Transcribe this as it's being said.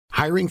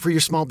Hiring for your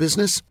small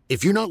business?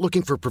 If you're not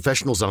looking for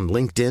professionals on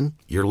LinkedIn,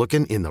 you're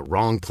looking in the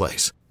wrong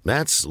place.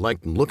 That's like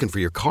looking for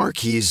your car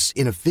keys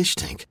in a fish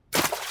tank.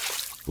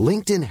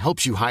 LinkedIn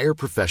helps you hire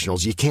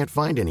professionals you can't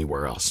find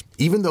anywhere else,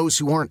 even those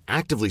who aren't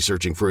actively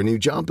searching for a new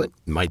job but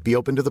might be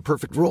open to the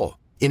perfect role.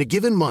 In a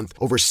given month,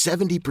 over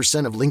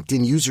 70% of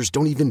LinkedIn users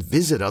don't even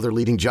visit other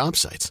leading job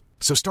sites.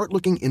 So start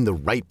looking in the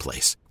right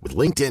place. With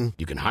LinkedIn,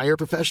 you can hire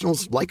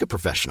professionals like a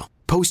professional.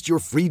 Post your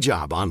free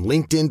job on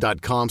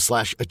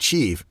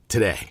linkedin.com/achieve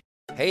today.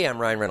 Hey, I'm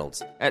Ryan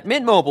Reynolds. At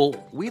Mint Mobile,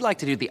 we like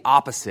to do the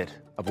opposite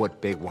of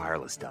what Big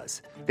Wireless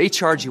does. They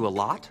charge you a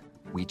lot,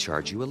 we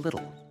charge you a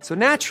little. So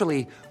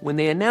naturally, when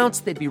they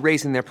announced they'd be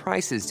raising their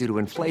prices due to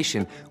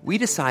inflation, we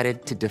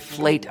decided to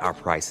deflate our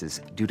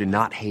prices due to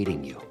not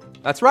hating you.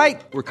 That's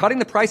right. We're cutting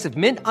the price of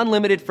Mint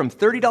Unlimited from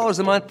 $30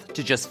 a month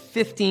to just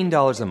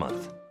 $15 a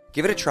month.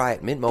 Give it a try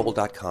at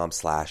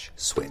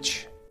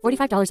mintmobile.com/switch.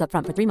 $45 up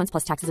front for 3 months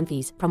plus taxes and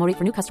fees. Promo rate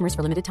for new customers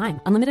for limited time.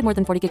 Unlimited more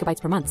than 40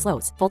 gigabytes per month.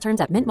 Slows full terms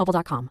at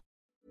mintmobile.com.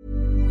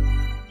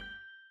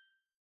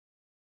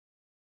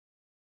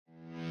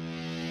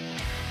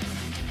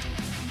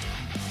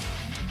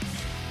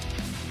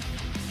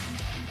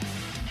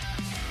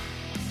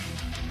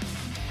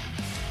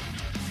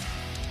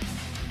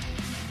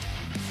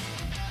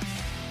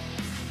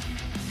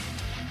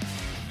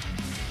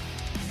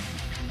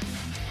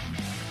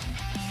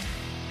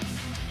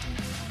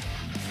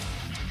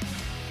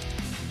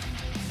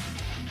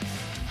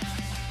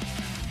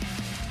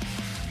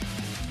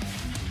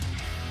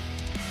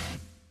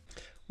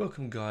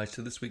 Welcome guys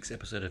to this week's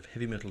episode of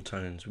Heavy Metal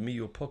Tones with me,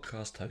 your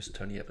podcast host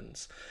Tony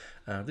Evans.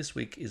 This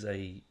week is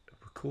a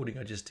recording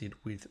I just did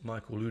with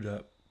Michael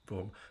Luda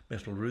from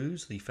Metal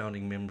Ruse, the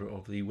founding member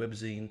of the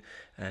webzine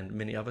and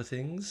many other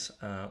things,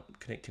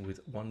 connecting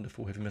with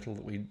wonderful heavy metal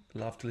that we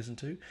love to listen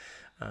to.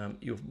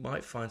 You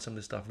might find some of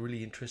this stuff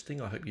really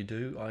interesting. I hope you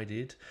do. I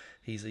did.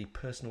 He's a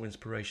personal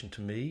inspiration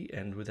to me,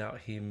 and without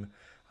him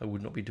I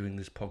would not be doing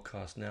this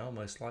podcast now,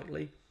 most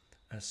likely.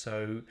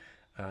 So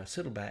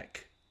sit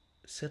back,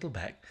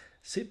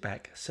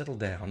 settle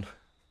down,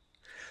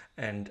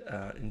 and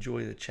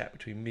enjoy the chat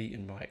between me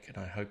and Mike. And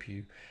I hope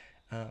you,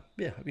 hope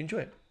you enjoy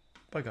it.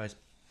 Bye, guys.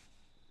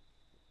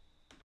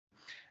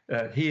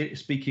 Here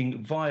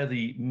speaking via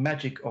the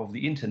magic of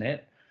the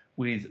internet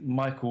with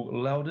Michael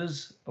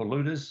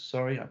Luders,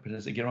 sorry, I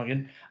pronounced it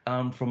again,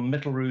 from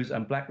Metal Ruse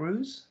and Black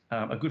Ruse,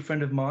 a good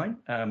friend of mine,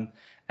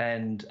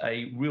 and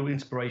a real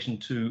inspiration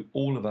to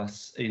all of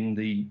us in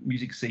the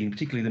music scene,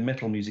 particularly the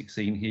metal music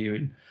scene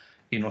here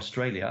in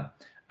Australia.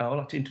 I'd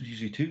like to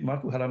introduce you to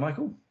Michael. Hello,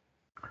 Michael.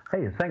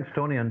 Hey, thanks,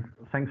 Tony, and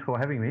thanks for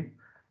having me.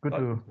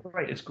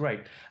 Great, it's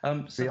great.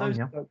 Those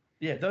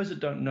that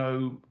don't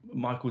know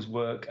Michael's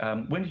work,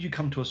 when did you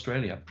come to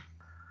Australia?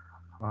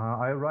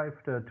 I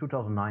arrived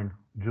 2009,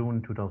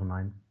 June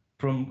 2009.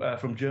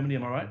 From Germany,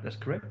 am I right? That's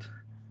correct?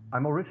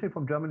 I'm originally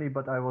from Germany,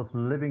 but I was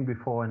living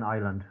before in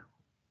Ireland.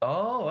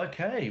 Oh,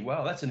 okay.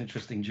 Wow, that's an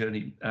interesting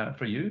journey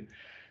for you.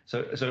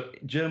 So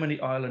Germany,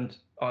 Ireland,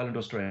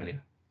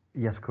 Australia.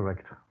 Yes,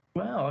 correct.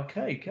 Wow,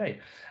 okay.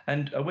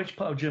 And which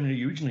part of Germany are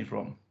you originally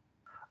from?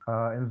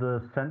 In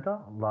the center,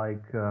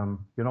 like, the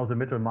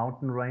Middle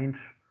Mountain Range,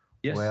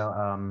 yes, where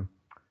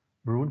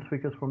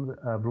Brunswick is from.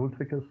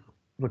 Brunswick is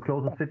the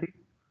closest city.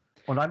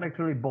 And I'm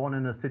actually born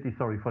in a city,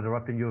 sorry for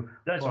interrupting you.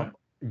 That's right.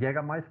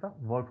 Jägermeister,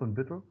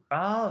 Wolfenbüttel.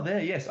 Ah,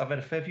 there, yes. I've had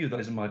a fair few of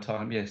those in my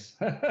time, yes.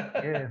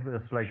 Yeah,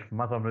 it's like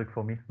mother milk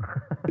for me.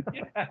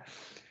 Yeah.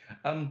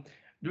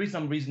 The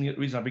reason I'm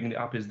bringing it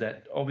up is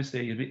that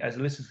obviously, as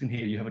the listeners can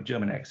hear, you have a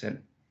German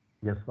accent.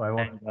 Yes, I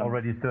was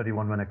already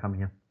 31 when I come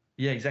here.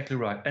 Yeah, exactly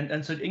right.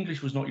 And so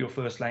English was not your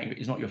first language.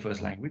 Is not your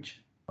first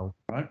language. Oh.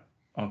 Right.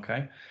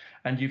 Okay.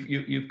 And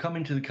you've come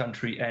into the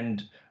country,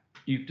 and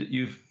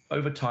you've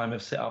over time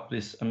have set up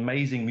this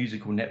amazing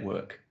musical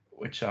network,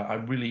 which I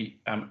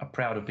really am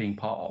proud of being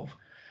part of.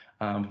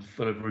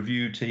 Full of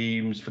review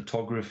teams,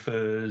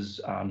 photographers,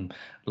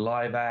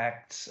 live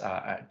acts,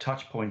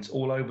 touch points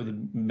all over the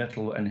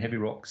metal and heavy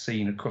rock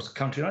scene across the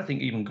country, and I think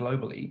even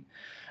globally.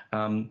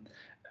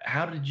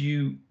 How did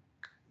you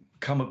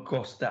come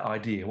across that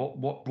idea?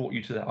 What brought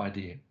you to that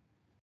idea?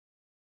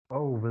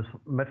 Oh, with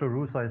Metal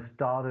Ruse, I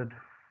started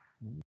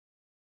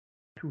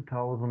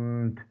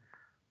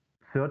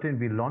 2013.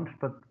 We launched,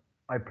 but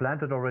I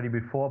planned it already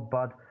before.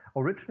 But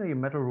originally,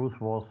 Metal Ruse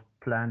was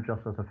planned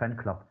just as a fan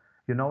club.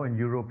 In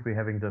Europe, we're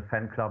having the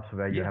fan clubs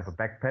where you have a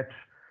back patch.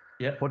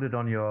 Yeah. Put it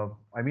on your.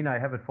 I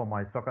have it for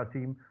my soccer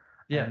team.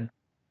 Yeah. And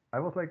I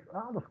was like,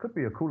 this could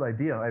be a cool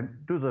idea. I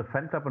do the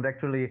fan club, and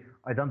actually,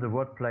 I done the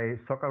wordplay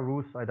Soccer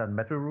Ruse. I done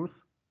Metal Ruse.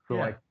 So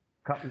I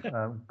got it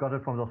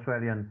from the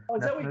Australian national team.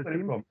 Is that where you got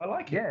it from? I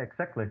like it. Yeah,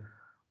 exactly.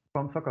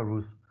 From Soccer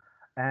Ruse.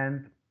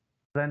 And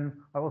then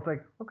I was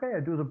like, okay,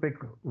 I do the big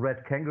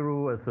red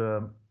kangaroo as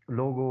a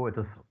logo. It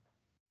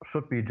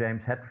should be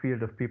James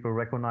Hetfield if people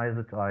recognize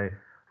it.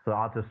 The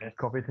artist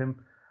copied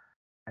him.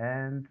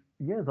 And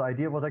the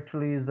idea was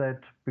actually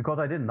that because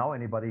I didn't know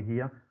anybody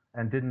here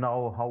and didn't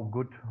know how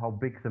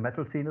big the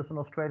metal scene is in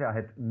Australia, I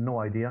had no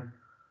idea.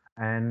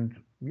 And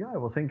I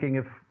was thinking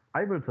if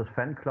I built this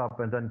fan club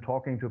and then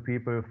talking to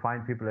people,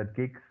 find people at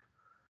gigs.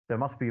 There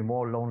must be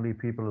more lonely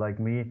people like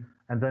me.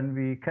 And then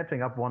we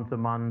catching up once a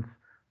month,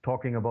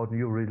 talking about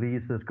new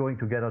releases, going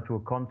together to a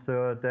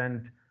concert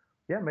and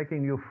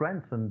making new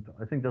friends. And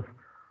I think the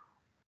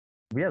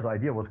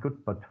idea was good,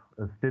 but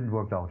it didn't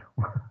work out.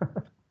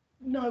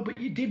 No, but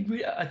you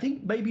did. I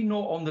think maybe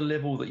not on the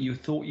level that you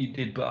thought you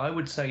did, but I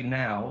would say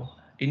now,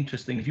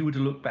 interesting, if you were to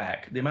look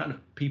back, the amount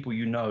of people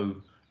you know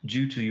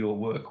due to your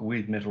work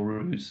with Metal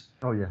Ruse.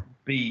 Oh yeah.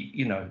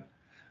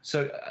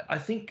 So I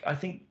think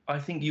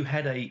you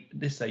had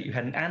you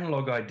had an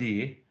analog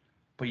idea,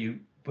 but you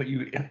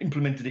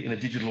implemented it in a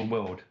digital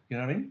world. You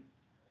know what I mean?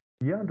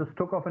 Yeah, and this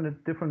took off in a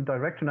different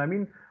direction. I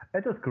mean,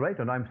 it is great,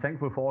 and I'm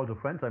thankful for all the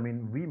friends. I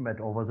mean, we met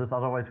over this.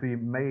 Otherwise, we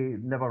may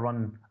never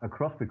run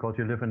across because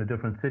you live in a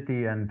different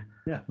city, and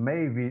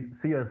may we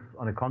see us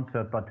on a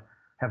concert, but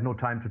have no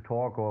time to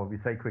talk, or we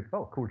say quick,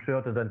 oh, cool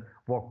shirt, and then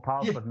walk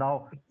past. Yeah, but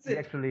now we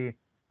actually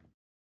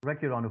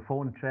regular on a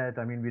phone chat.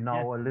 I mean, we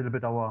know a little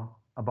bit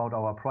about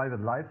our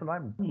private lives, and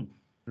I'm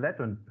glad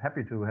and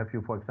happy to have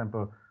you, for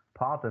example,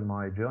 part in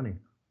my journey.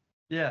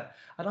 Yeah,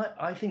 and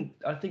I think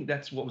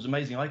that's what was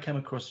amazing. I came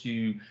across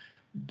you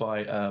by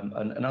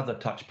another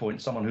touch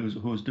point. Someone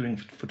who was doing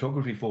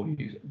photography for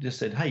you just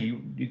said, "Hey, you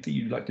think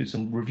you'd like to do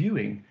some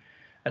reviewing?"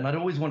 And I'd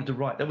always wanted to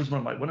write. That was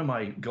one of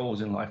my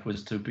goals in life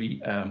was to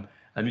be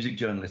a music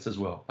journalist as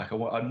well. Like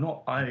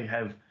I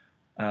have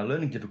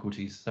learning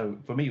difficulties, so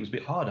for me it was a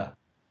bit harder.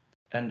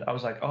 And I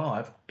was like,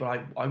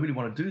 I really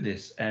want to do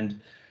this.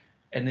 And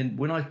then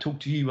when I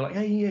talked to you, you were like,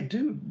 hey,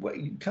 dude,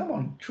 come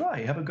on,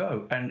 try, have a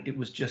go. And it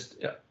was just,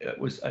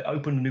 it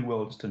opened new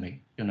worlds to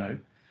me, you know.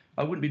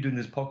 I wouldn't be doing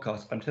this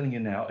podcast, I'm telling you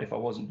now, if I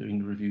wasn't doing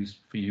the reviews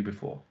for you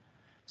before.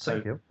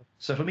 Thank you.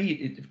 So for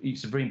me,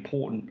 it's very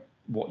important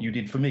what you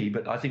did for me,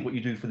 but I think what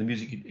you do for the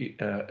music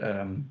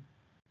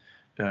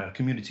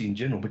community in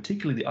general,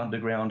 particularly the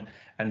underground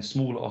and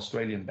smaller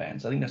Australian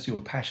bands, I think that's your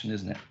passion,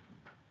 isn't it?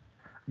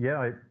 Yeah,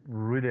 I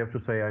really have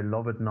to say I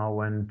love it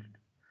now, and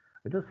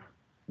it is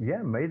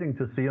amazing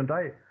to see. And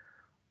I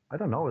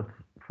don't know,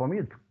 for me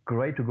it's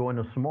great to go in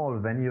a small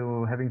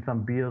venue, having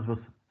some beers with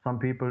some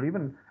people,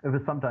 even if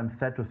it's sometimes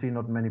sad to see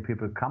not many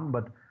people come,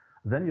 but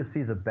then you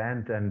see the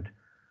band and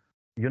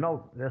you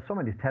know there's so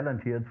many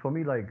talent here. It's for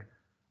me like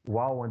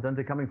wow, and then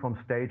they're coming from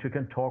stage, you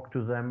can talk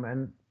to them,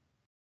 and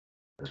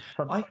it's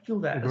such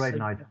a great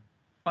night.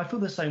 I feel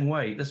the same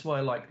way. That's why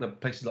I like the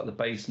places like the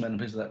Basement and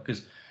places like that,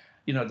 because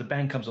you know the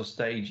band comes off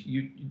stage,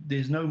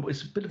 it's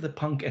a bit of the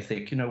punk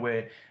ethic, you know,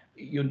 where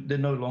they're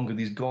no longer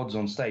these gods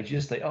on stage.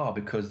 Yes, they are,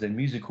 because they're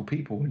musical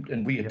people,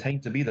 and we attain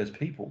to be those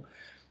people,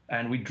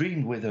 and we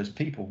dream with those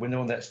people when they're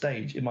on that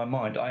stage. In my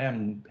mind, I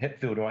am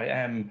Hetfield, or I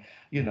am,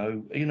 you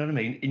know what I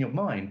mean. In your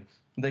mind,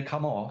 they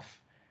come off,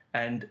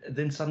 and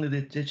then suddenly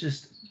they're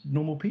just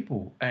normal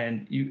people.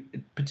 And you,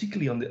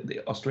 particularly on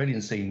the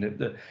Australian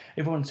scene,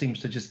 everyone seems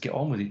to just get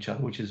on with each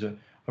other, which is a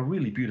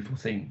really beautiful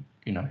thing,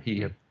 you know,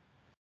 here. Yep.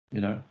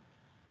 You know.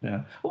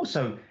 Yeah.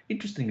 Also,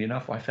 interestingly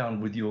enough, I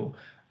found with your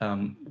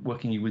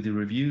working with the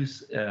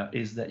reviews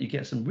is that you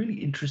get some really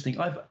interesting.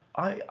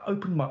 I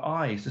opened my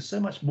eyes to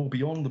so much more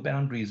beyond the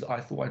boundaries I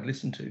thought I'd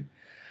listen to.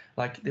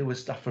 Like there was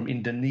stuff from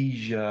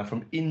Indonesia,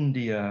 from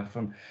India,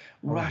 from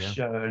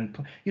Russia, and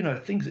you know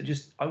things that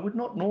just I would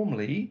not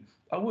normally.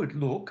 I would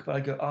look, but I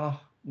go,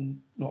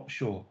 not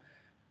sure.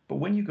 But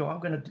when you go,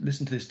 I'm going to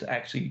listen to this to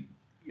actually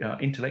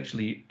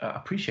intellectually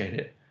appreciate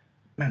it.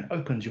 Man,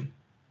 opens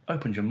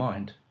your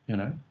mind. You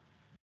know.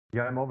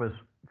 Yeah, I'm always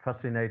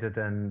fascinated,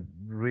 and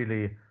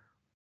really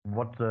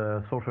what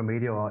social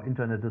media or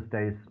internet these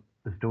days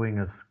is doing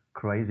is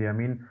crazy. I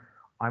mean,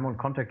 I'm on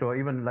contact, or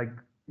even like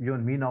you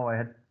and me now, I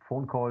had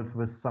phone calls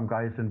with some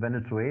guys in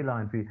Venezuela,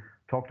 and we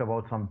talked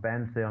about some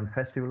bands there on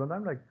festival, and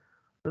I'm like,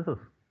 this is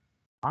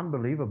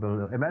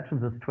unbelievable. Imagine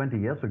this 20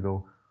 years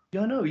ago.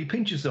 Yeah, I know. You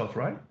pinch yourself,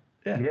 right?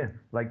 Yeah. Yeah,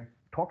 like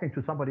talking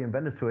to somebody in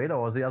Venezuela,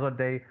 or the other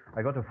day,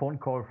 I got a phone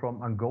call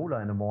from Angola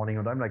in the morning,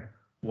 and I'm like,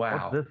 wow,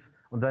 what's this?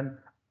 And then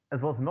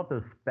it was not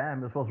a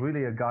spam. It was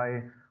really a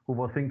guy who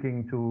was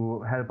thinking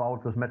to help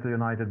out with Metal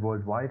United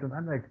Worldwide. And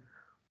I'm like,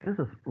 this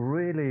is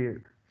really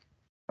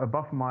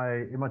above my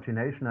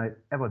imagination I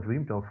ever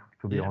dreamed of,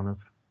 to be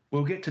honest.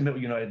 We'll get to Metal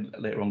United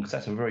later on, because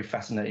that's a very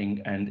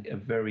fascinating and a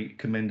very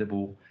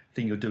commendable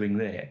thing you're doing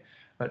there.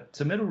 But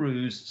so Metal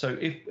Ruse, so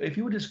if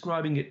you were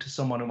describing it to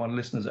someone, one of my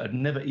listeners that had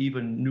never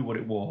even knew what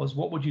it was,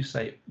 what would you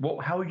say?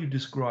 How would you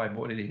describe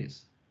what it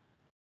is?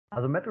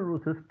 The Metal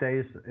Ruse these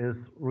days is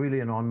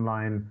really an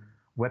online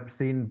web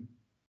scene,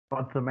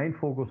 but the main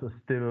focus is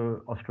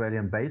still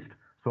Australian based.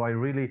 So I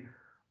really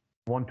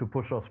want to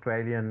push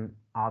Australian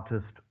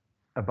artists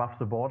above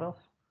the borders.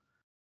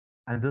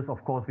 And this,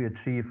 of course, we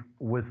achieve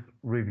with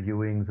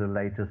reviewing the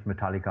latest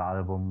Metallica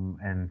album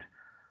and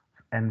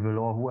Anvil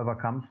or whoever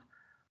comes.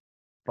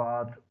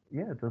 But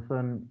yeah, it is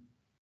an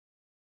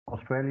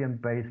Australian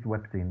based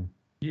web scene.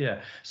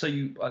 Yeah, so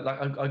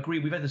I agree.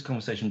 We've had this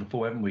conversation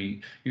before, haven't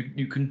we?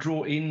 You can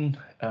draw in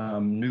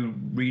new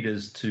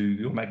readers to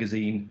your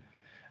magazine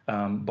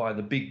by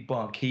the big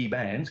marquee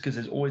bands, because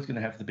there's always going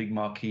to have the big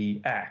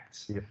marquee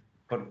acts. Yeah.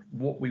 But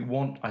what we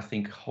want, I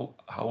think,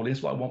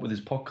 is what I want with this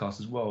podcast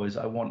as well, is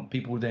I want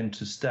people then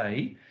to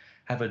stay,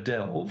 have a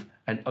delve,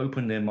 and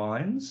open their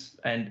minds,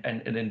 and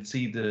then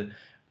see the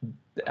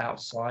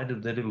outside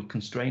of their little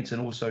constraints,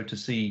 and also to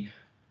see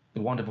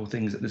the wonderful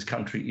things that this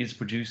country is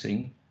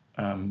producing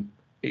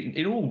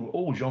in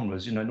all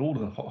genres, in all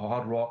of the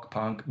hard rock,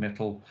 punk,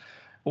 metal,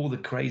 all the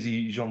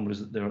crazy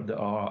genres that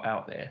are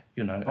out there,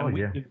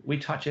 And we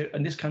touch it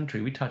in this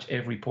country. We touch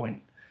every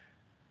point.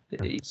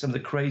 Some of the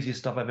craziest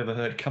stuff I've ever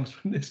heard comes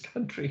from this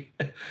country,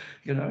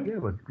 Yeah,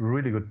 but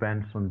really good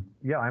bands, and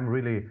I'm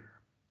really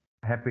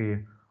happy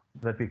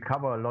that we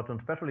cover a lot, and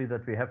especially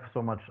that we have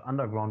so much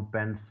underground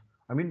bands.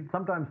 I mean,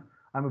 sometimes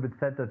I'm a bit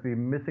sad that we're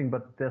missing,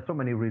 but there's so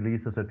many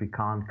releases that we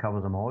can't cover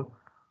them all.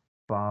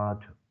 But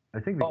I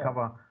think we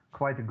cover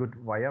quite a good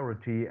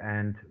variety,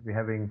 and we're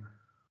having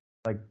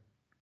like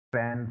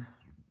bands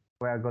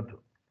where I got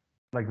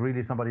like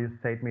really somebody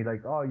said to me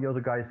like, oh, you're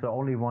the guys, the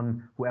only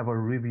one who ever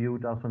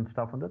reviewed us and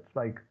stuff. And that's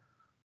like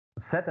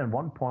sad at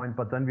one point,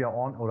 but then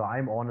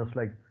I'm honest,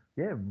 like,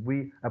 yeah,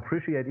 we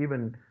appreciate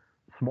even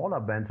smaller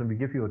bands and we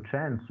give you a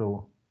chance.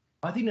 So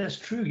I think that's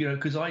true,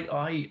 because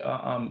I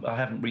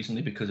haven't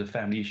recently because of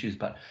family issues,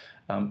 but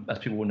as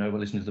people will know, we're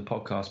listening to the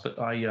podcast, but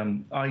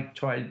I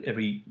try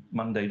every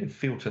Monday to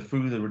filter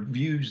through the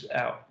reviews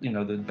out,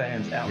 the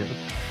bands out of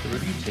the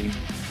review team.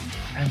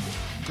 And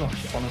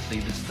gosh, honestly,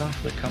 the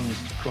stuff that comes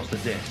across the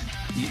desk,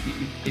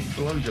 it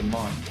blows your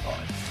mind.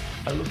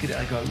 I look at it,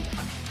 I go,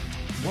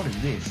 what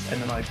is this?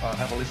 And then I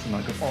have a listen,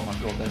 and I go, oh my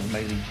God, that's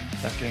amazing.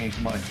 That's going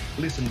into my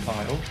listen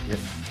pile. Yep.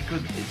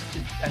 Because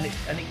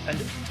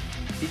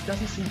it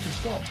doesn't seem to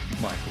stop,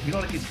 Michael.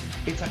 Like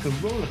it's like a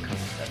roller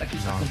coaster. Like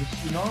it's like a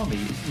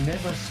tsunami. It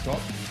never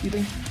stops. You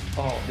think,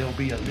 oh, there'll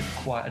be a little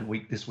quiet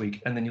week this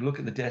week, and then you look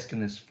at the desk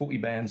and there's 40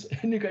 bands,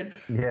 and you go,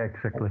 yeah,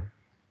 exactly.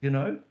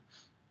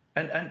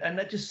 And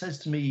that just says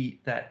to me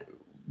that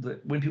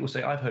when people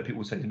say, I've heard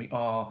people say to me,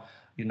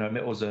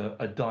 metal's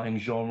a dying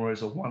genre,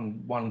 it's a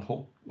one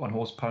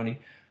horse pony,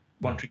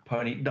 one trick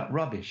pony. No,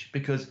 rubbish.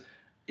 Because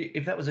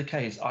if that was the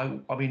case, I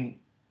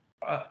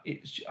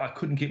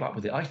couldn't keep up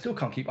with it. I still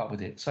can't keep up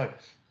with it. So,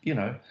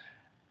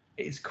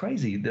 it's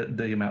crazy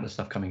the amount of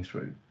stuff coming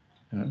through.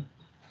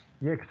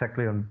 Yeah,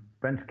 exactly. And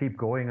bands keep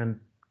going, and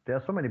there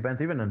are so many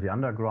bands, even in the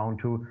underground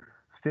too,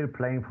 still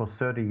playing for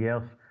 30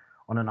 years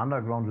on an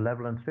underground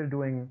level and still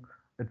doing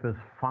it with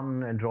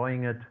fun,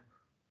 enjoying it,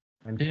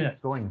 and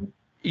keep going.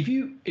 If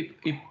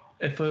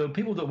for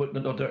people that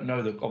don't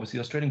know, that obviously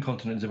the Australian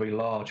continent is a very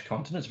large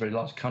continent, it's a very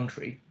large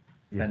country,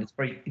 and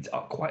it's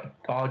quite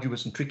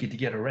arduous and tricky to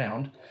get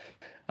around.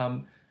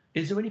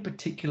 Is there any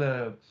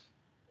particular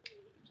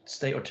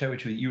state or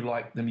territory that you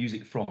like the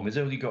music from? Is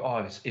there where you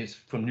go, it's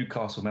from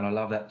Newcastle, man, I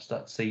love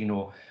that scene,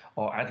 or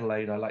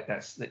Adelaide, I like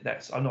that.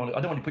 That's I don't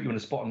want to put you on the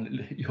spot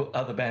and your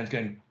other bands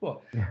going,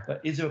 what? Yeah.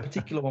 But is there a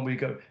particular one where you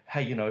go,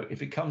 hey,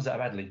 if it comes out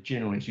of Adelaide,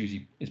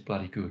 generally it's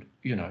bloody good,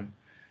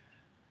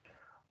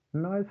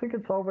 No, I think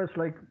it's always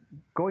like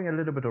going a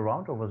little bit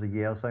around over the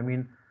years. I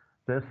mean,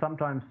 there's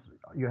sometimes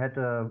you had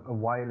a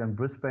while in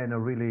Brisbane a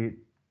really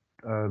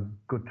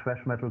good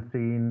thrash metal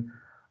scene.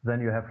 Then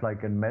you have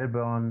like in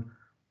Melbourne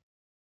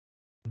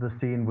the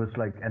scene with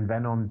like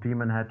Envenom,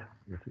 Demonhead.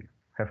 You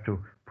have to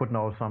put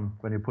now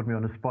when you put me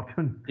on the spot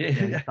and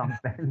some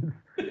bands.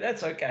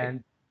 That's okay.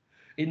 And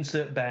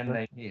insert band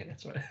name here.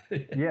 That's right.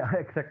 Yeah,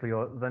 exactly.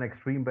 Or then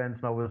extreme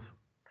bands now with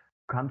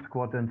Gun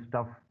Squad and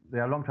stuff.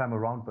 They're a long time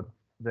around, but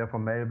they're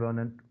from Melbourne.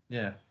 And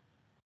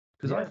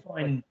because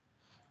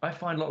I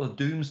find a lot of the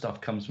doom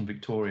stuff comes from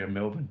Victoria and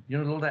Melbourne.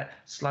 All that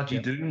sludgy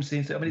doom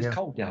scenes. I mean, it's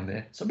cold down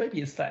there, so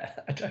maybe it's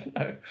that. I don't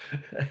know.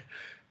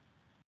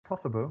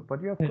 Possible,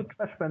 but you have good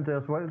thrash bands there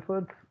as well.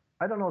 So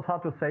I don't know. It's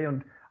hard to say,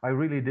 and I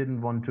really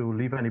didn't want to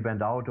leave any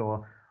band out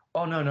or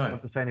no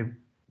to say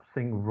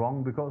anything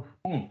wrong, because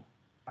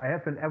I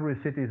have in every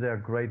city there are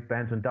great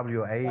bands in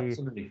WA,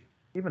 absolutely,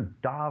 even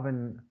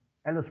Darwin,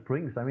 Alice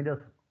Springs. I mean,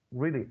 there's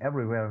really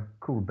everywhere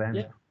cool bands.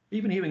 Yeah,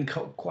 even here in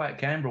quiet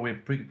Canberra,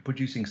 we're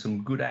producing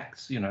some good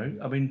acts.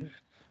 I mean,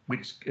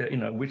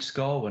 Witch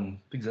Skull and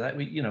things like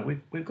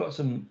that. We've got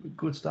some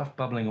good stuff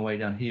bubbling away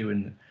down here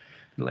in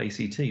the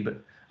ACT.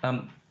 But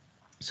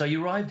so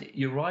you arrived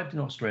in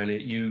Australia.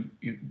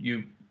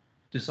 You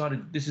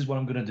decided this is what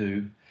I'm going to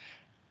do.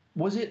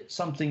 Was it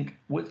something?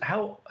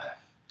 How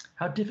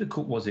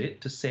difficult was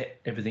it to set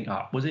everything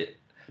up? Was it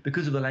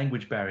because of the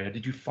language barrier?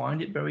 Did you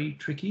find it very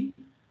tricky?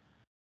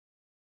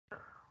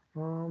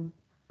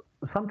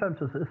 Sometimes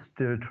it is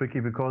still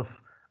tricky because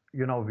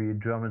we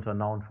Germans are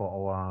known for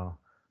our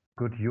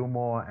good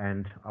humor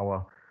and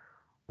our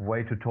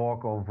way to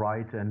talk or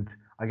write, and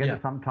I get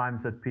it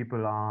sometimes that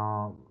people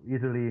are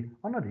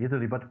not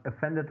easily, but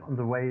offended on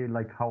the way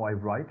like how I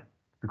write,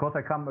 because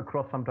I come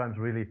across sometimes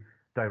really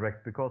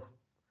direct, because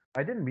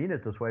I didn't mean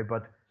it this way,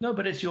 but no,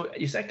 but it's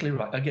exactly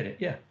right. I get it.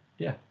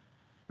 Yeah.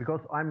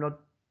 Because I'm not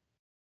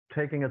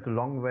taking it the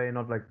long way,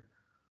 not like,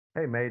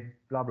 hey mate,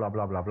 blah blah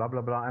blah blah blah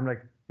blah blah. I'm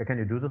like, can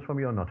you do this for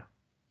me or not?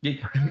 Yeah,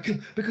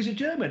 because you're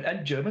German,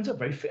 and Germans are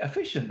very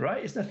efficient,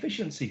 right? It's an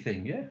efficiency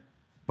thing, yeah.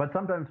 But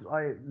sometimes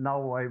I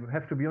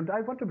have to be, and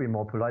I want to be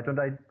more polite, and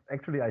I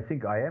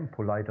think I am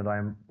polite, and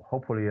I'm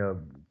hopefully a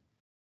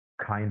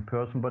kind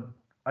person. But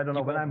I don't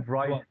know when I'm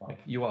writing.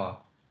 You are.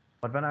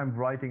 But when I'm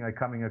writing, I'm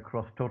coming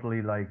across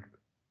totally like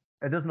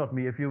it is not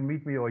me. If you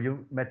meet me or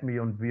you met me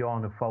and we are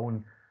on the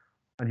phone,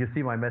 and you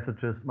see my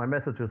messages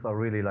are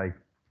really like,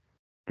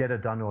 get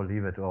it done or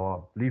leave it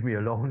or leave me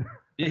alone.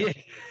 Yeah,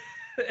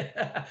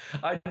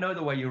 I know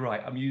the way you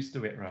write. I'm used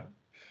to it, right?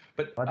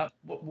 But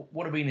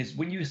what I mean is,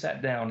 when you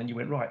sat down and you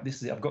went, right, this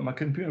is it. I've got my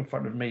computer in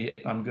front of me.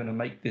 I'm going to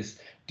make this.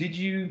 Did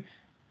you?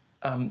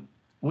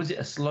 Was it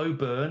a slow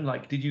burn?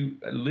 Like, did you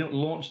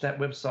launch that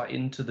website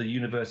into the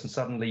universe and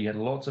suddenly you had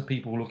lots of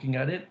people looking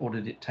at it, or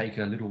did it take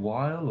a little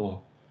while?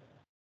 Or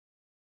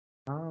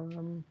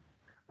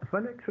it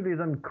went actually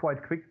then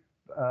quite quick.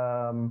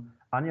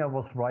 Anya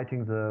was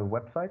writing the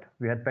website.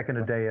 We had back in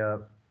the day a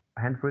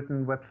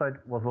handwritten website.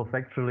 Was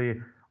actually,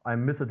 I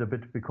miss it a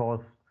bit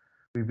because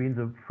we've been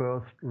the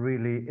first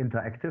really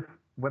interactive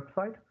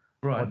website.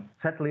 Right. But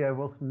sadly, I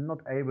was not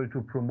able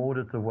to promote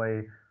it the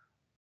way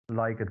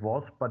like it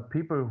was. But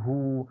people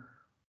who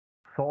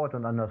thought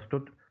and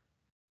understood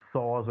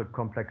saw the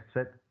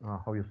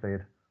how you say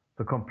it,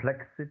 the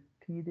complexity.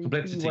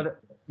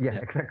 Yeah,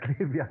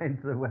 exactly, behind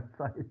the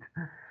website.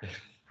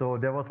 So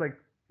there was like,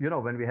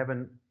 when we have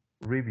a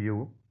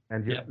review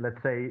and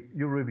let's say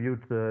you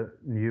reviewed the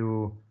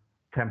new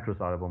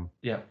Temptress album.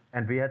 Yeah.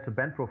 And we had the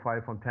band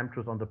profile from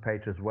Temptress on the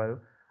page as well.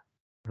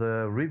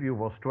 The review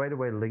was straight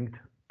away linked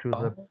to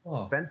the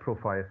band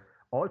profile.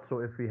 Also,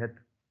 if we had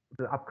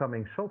the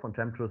upcoming show from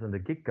Temptress in the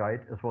gig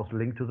guide, it was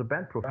linked to the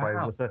band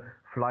profile with a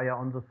flyer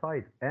on the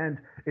side. And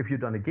if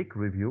you'd done a gig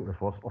review, it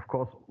was of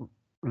course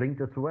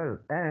linked as well.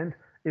 And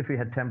if we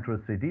had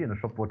Temptress CD in the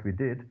shop, what we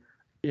did,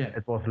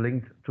 it was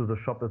linked to the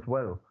shop as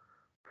well.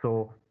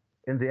 So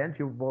in the end,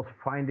 you was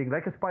finding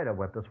like a spider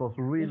web. This was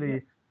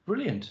really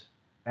brilliant.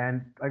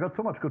 And I got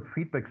so much good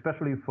feedback,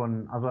 especially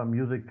from other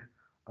music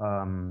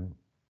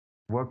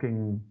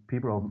working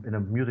people in the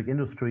music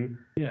industry.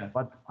 Yeah.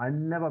 But I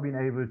never been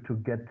able to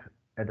get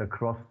it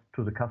across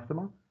to the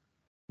customer.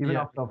 Even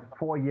after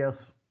 4 years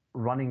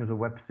running the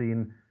web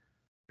scene,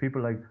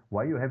 people like,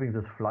 why are you having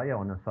this flyer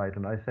on the site?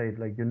 And I say,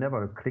 like, you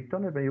never clicked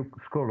on it. When you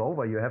scroll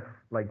over, you have,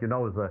 like,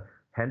 the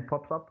hand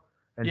pops up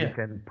and you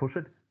can push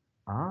it.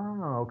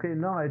 Okay,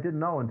 no, I didn't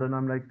know. And then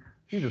I'm like,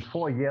 Jesus,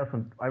 4 years,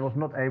 and I was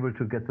not able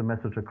to get the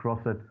message across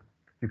that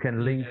you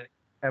can link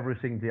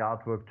everything, the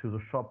artwork, to the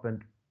shop.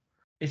 And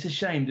it's a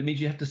shame. It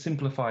means you have to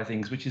simplify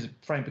things, which is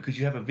frank, because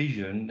you have a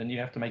vision and you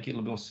have to make it a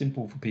little more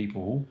simple for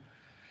people,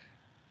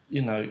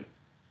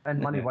 And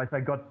money-wise,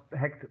 I got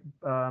hacked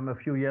a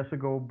few years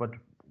ago, but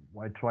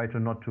I try to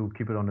not to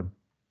keep it on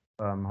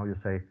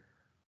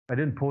I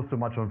didn't post so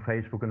much on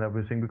Facebook and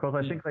everything because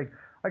I think like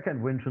I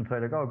can winch and say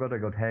like, oh God, I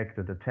got hacked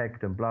and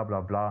attacked and blah,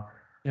 blah, blah.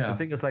 Yeah. The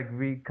thing is like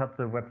we cut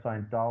the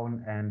website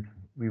down and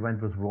we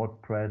went with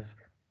WordPress.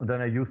 And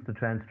then I used the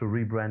chance to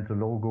rebrand the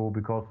logo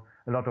because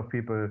a lot of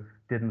people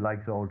didn't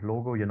like the old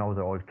logo,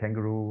 the old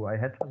kangaroo I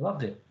had. I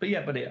loved it. But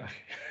yeah.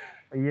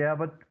 Yeah,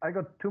 but I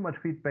got too much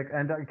feedback.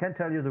 And I can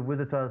tell you the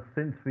visitors,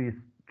 since we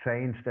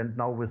changed and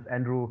now with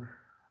Andrew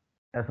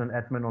as an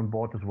admin on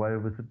board as well,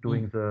 with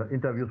doing the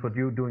interviews, what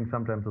you're doing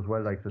sometimes as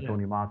well, like the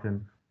Tony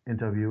Martin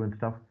interview and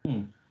stuff,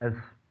 has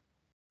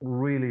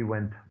really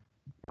went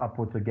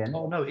upwards again.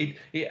 Oh no,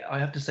 I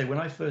have to say, when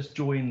I first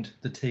joined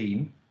the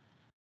team,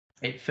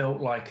 it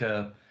felt like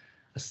it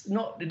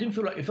felt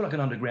like an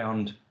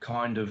underground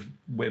kind of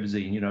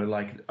webzine,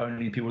 like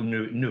only people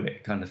knew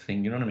it kind of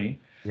thing, you know what I mean?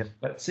 Yep.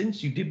 But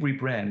since you did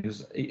rebrand,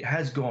 it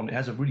has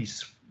a really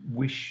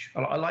swish.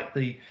 I like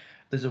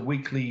there's a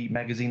weekly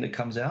magazine that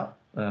comes out,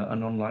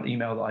 an online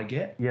email that I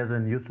get. Yeah, the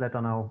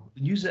newsletter now.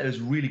 The newsletter is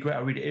really great. I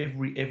read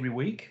it every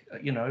week.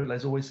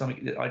 There's always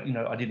something that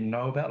I didn't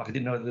know about. Like I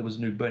didn't know that there was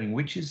a new Burning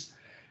Witches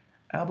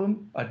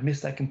album. I'd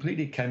missed that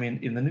completely. It came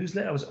in the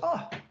newsletter. I was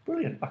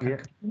brilliant. I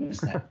can't miss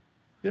that.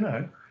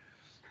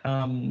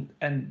 And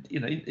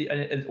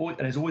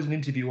there's always an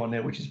interview on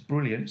there, which is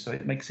brilliant. So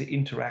it makes it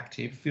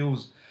interactive.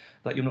 Feels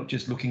like you're not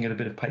just looking at a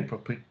bit of paper,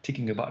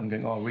 ticking a button,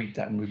 going, "Oh, I'll read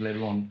that and move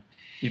later on."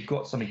 You've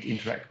got something to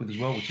interact with as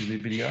well, which is the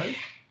video.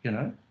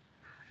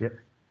 Yep.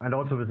 And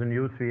also with the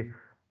news, we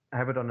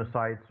have it on the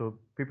site so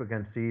people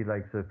can see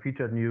like the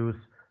featured news.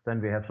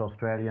 Then we have the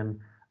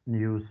Australian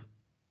news.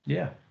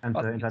 Yeah. And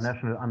the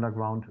international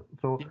underground.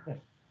 So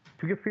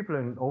to give people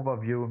an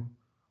overview,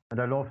 and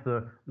I love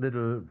the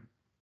little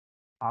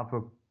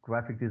artwork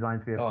graphic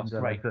designs we have. Oh, it's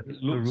great. Like the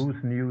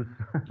Ruse news.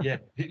 Yeah,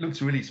 it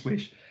looks really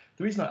swish.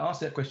 The reason I asked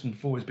that question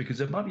before is because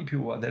there might be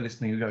people out there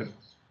listening who go,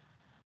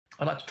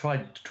 I'd like to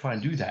try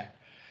and do that,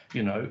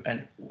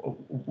 and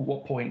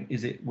what point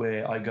is it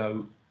where I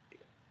go,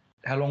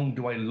 how long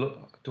do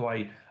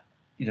I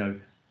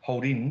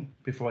hold in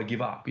before I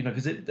give up?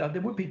 Because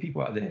there would be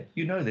people out there,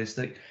 this,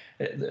 that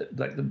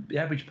like the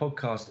average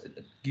podcaster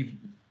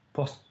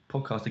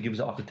gives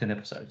up after 10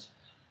 episodes,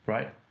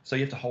 right? So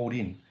you have to hold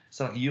in.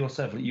 So like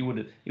yourself, it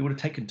would have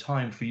taken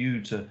time for you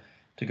to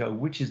go,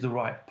 which is the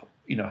right,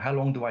 how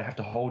long do I have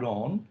to hold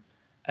on,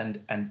 and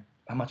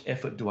how much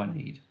effort do I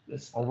need?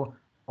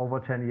 over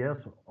 10 years.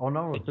 Oh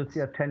no, this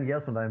year 10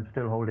 years and I'm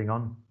still holding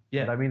on.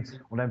 Yeah. And I mean,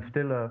 and I'm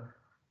still a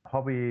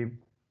hobby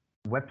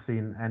web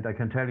scene, and I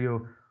can tell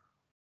you,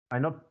 I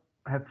not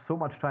have so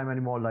much time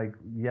anymore like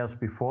years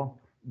before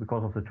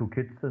because of the 2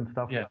 kids and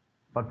stuff. Yeah.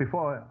 But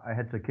before I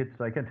had the kids,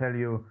 I can tell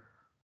you,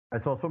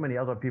 I saw so many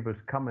other people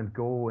come and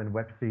go in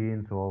web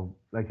scenes, or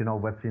like,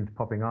 web scenes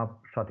popping up,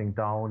 shutting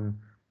down.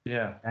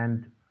 Yeah.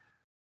 And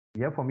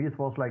yeah, for me, it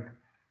was like,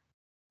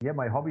 yeah,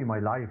 my hobby, my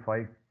life.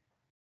 I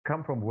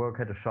come from work,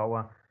 had a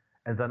shower,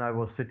 and then I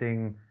was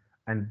sitting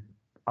and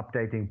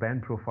updating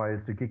band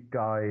profiles, the gig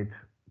guide,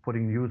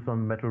 putting news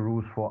on Metal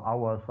Ruse for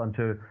hours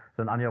until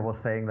then Anya was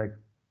saying, like,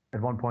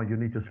 at one point, you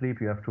need to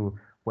sleep, you have to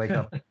wake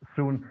up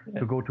soon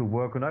to go to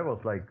work. And I was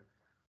like,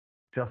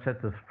 just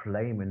had this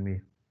flame in me.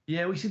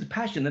 Yeah, we see the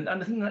passion, and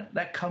I think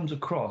that comes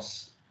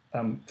across,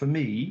 for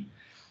me,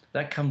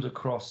 that comes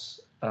across,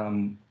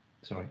 that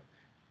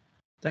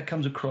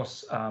comes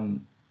across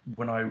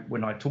when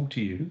I talk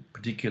to you,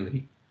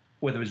 particularly,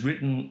 whether it's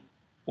written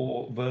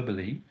or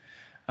verbally,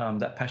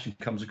 that passion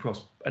comes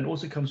across, and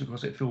also comes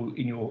across, it Phil,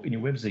 in your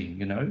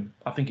webzine.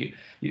 I think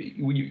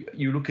when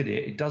you look at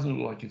it, it doesn't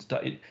look like it's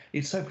done.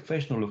 It's so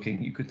professional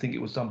looking. You could think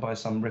it was done by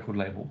some record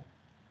label.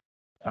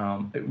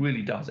 It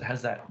really does. It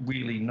has that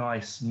really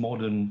nice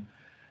modern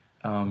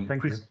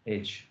crisp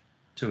edge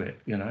to it.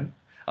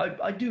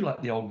 I do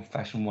like the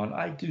old-fashioned one.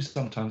 I do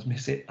sometimes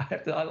miss it.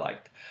 But I'm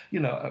like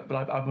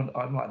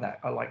that.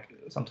 I like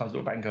sometimes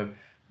look back and go,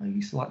 I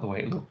used to like the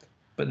way it looked.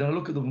 But then I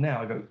look at them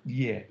now, I go,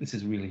 yeah, this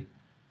is really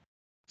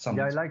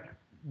something. Yeah, I like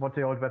what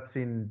the old web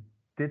scene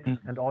did,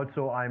 and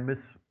also I miss,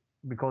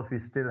 because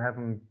we still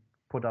haven't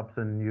put up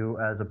the new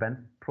the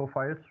band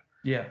profiles.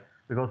 Yeah.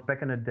 Because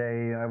back in the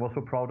day, I was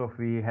so proud of,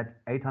 we had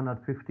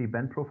 850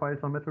 band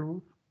profiles on Metal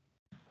Ruse,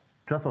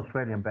 just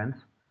Australian bands.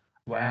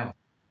 Wow. And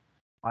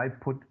I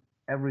put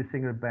every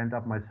single band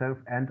up myself,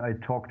 and I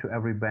talked to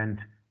every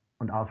band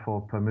and asked for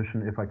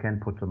permission if I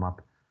can put them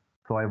up.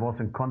 So I was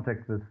in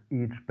contact with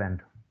each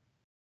band.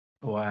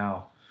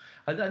 Wow.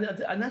 And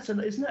that's,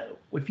 isn't that,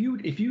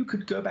 if you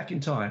could go back in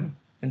time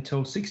and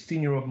tell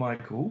 16-year-old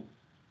Michael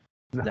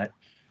that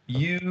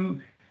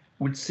you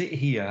would sit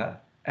here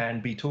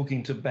and be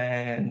talking to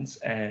bands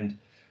and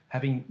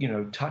having,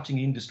 touching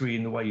industry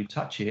in the way you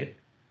touch it,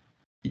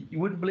 you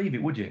wouldn't believe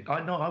it, would you?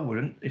 I know I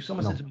wouldn't. If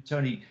someone said to me,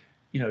 Tony,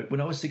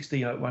 when I was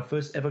 16, my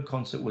first ever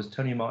concert was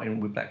Tony Martin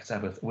with Black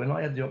Sabbath. When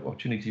I had the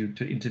opportunity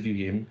to interview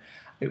him,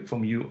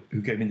 from you,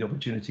 who gave me the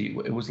opportunity,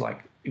 it was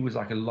like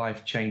a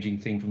life-changing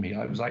thing for me.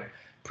 I was like,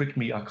 prick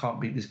me,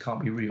 this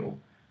can't be real,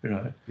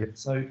 Yep.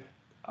 So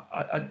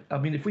I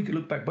mean, if we could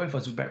look back, both of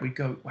us look back, we'd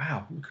go,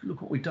 wow,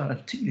 look what we've done.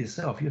 And particularly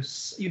yourself,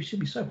 you should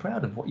be so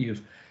proud of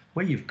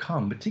where you've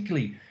come,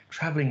 particularly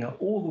traveling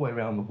all the way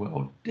around the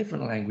world,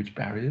 different language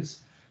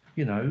barriers,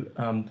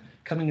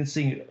 coming and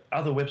seeing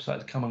other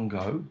websites come and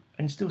go,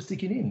 and still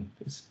sticking in.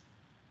 It's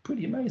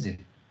pretty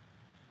amazing.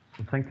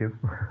 Thank you.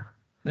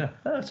 Yeah,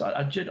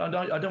 I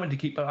don't want to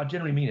keep, but I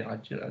generally mean it. I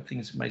think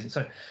it's amazing.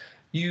 So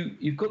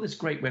you've got this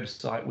great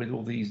website with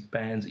all these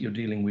bands that you're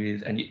dealing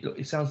with, and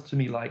it sounds to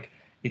me like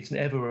it's an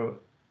ever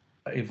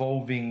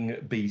evolving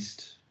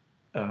beast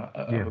of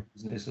a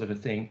business sort of a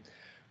thing.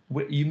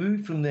 You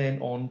moved from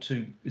then on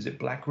to, is it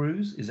Black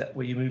Ruse? Is that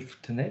where you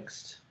moved to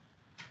next?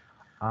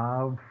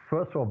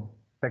 First of all,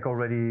 back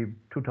already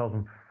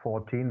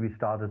 2014, we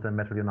started the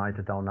Metal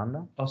United Down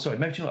Under. Oh, sorry,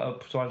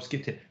 sorry, I've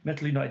skipped it.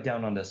 Metal United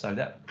Down Under. So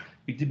that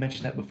we did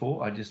mention that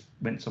before. I just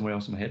went somewhere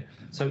else in my head.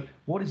 So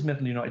what is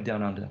Metal United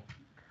Down Under?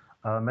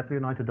 Metal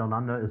United Down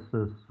Under is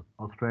this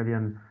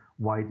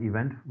Australian-wide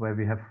event where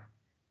we have,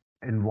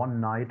 in one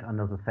night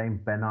under the same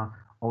banner,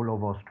 all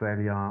over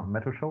Australia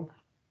metal shows.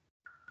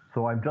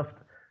 So I'm just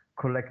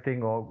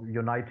collecting or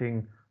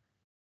uniting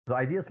the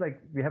ideas. Like,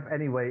 we have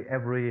anyway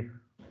every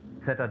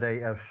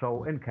Saturday a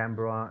show in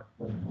Canberra,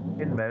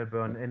 in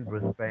Melbourne, in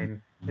Brisbane,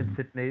 in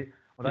Sydney.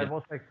 And I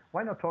was like,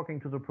 why not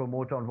talking to the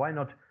promoter, and why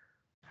not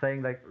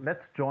saying, like,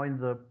 let's join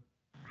the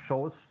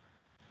shows,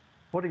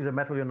 putting the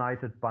Metal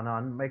United banner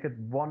and make it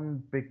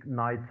one big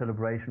night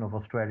celebration of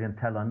Australian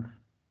talents,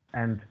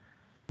 and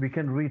we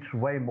can reach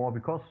way more,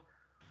 because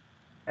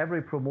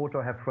every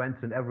promoter have friends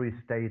in every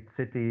state,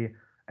 city,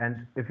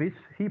 and if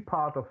he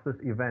part of this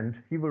event,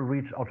 he will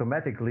reach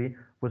automatically,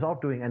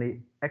 without doing any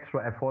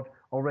extra effort,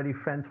 already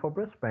friends for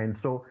Brisbane.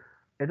 So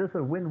it is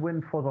a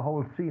win-win for the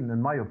whole scene,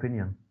 in my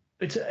opinion.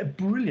 It's a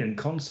brilliant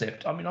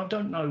concept. I mean, I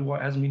don't know why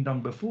it hasn't been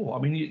done before.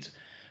 I mean,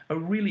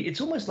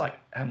 it's almost like,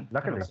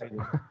 luckily.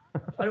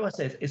 How do I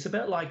say it? It's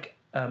about like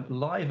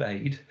Live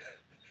Aid,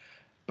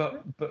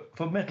 but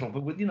for metal,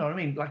 but with, you know what I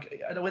mean?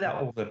 Like, without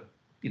all the,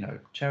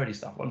 charity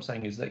stuff. What I'm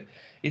saying is that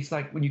it's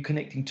like when you're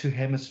connecting two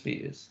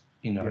hemispheres,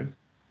 Yeah.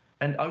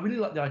 And I really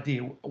like the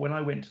idea. When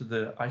I went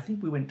to I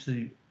think I went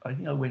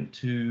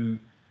to,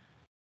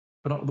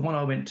 but the one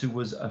I went to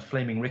was a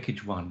Flaming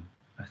Wreckage one.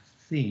 I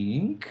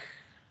think.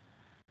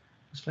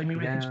 Was Flaming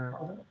Wreckage?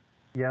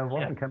 Yeah, it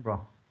was in Canberra.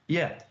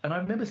 Yeah, and I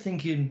remember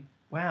thinking,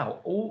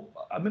 wow,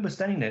 I remember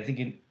standing there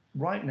thinking,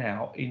 right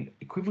now, in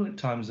equivalent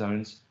time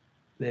zones,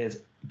 there's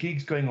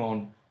gigs going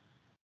on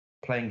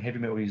playing heavy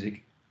metal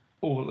music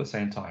all at the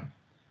same time,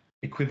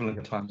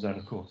 equivalent time zone,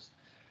 of course,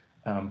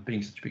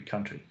 being such a big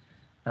country.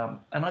 And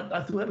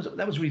I thought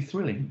that was really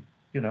thrilling.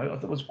 I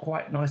thought it was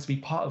quite nice to be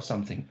part of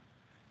something.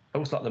 I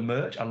also like the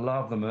merch. I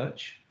love the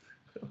merch.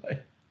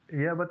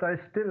 Yeah, but I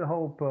still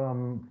hope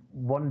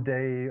one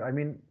day. I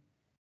mean,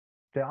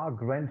 there are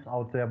grants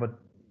out there, but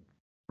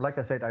like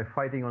I said, I'm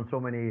fighting on so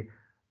many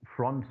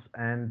fronts,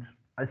 and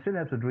I still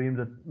have the dream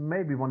that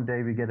maybe one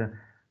day we get a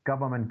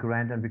government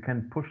grant and we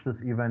can push this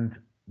event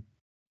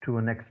to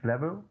a next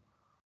level.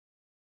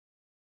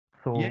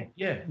 So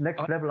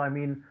next level, I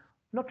mean,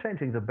 not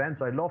changing the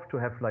bands. I love to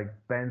have like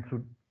bands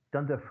who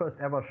done their first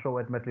ever show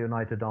at Metal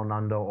United Down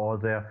Under or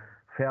their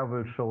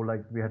farewell show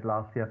like we had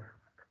last year.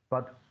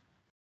 But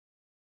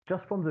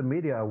just from the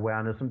media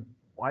awareness, and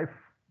I,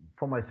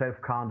 for myself,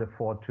 can't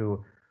afford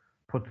to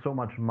put so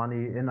much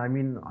money in. I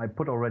mean, I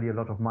put already a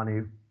lot of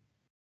money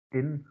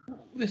in,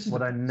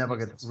 but I never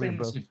get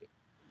reimbursed.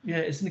 Yeah,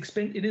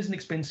 it is an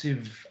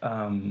expensive.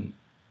 I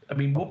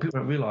mean, what people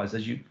don't realize,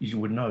 as you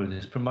would know,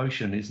 this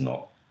promotion is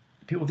not.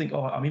 People think,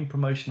 oh, I'm in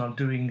promotion, I'm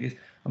doing this,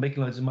 I'm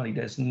making loads of money.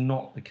 That's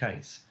not the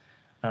case.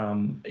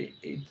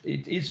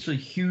 It is a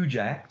huge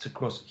act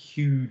across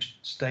huge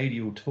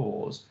stadial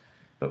tours,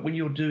 but when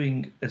you're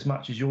doing as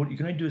much as you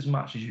can only do as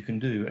much as you can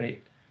do.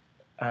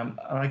 And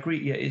I agree.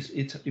 Yeah,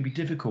 it'd be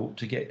difficult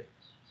to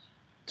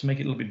make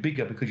it a little bit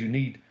bigger because you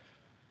need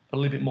a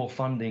little bit more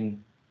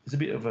funding. It's a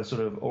bit of a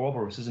sort of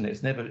Ouroboros, isn't it?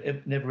 It's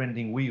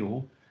never-ending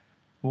wheel.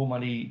 More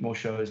money, more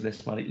shows,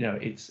 less money.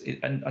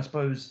 And I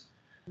suppose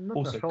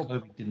also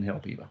COVID didn't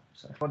help either.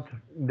 So. But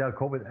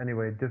COVID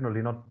anyway,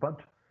 definitely not.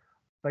 But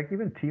like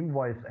even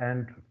team-wise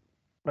and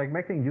like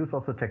making use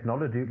of the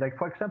technology, like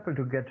for example,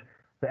 to get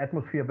the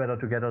atmosphere better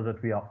together,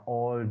 that we are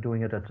all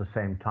doing it at the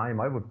same time.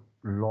 I would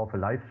love a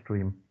live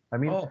stream. I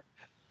mean,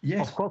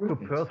 yes, of course, to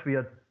Perth we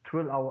are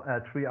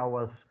 3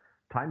 hours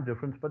time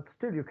difference, but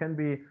still you can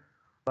be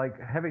like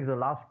having the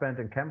last band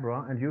in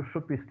Canberra, and you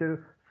should be still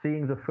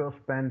seeing the first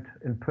band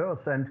in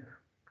Perth. And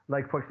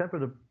like for example,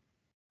 the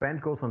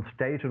band goes on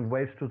stage and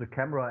waves to the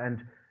camera,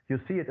 and you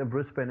see it in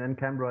Brisbane, in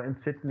Canberra, in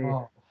Sydney.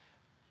 Oh.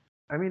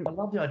 I mean, I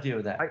love the idea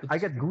of that. I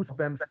get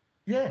goosebumps.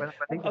 Yeah,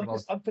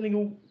 I'm feeling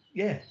all.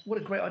 Yeah, what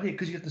a great idea,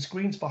 because you get the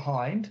screens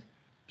behind,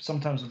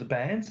 sometimes with the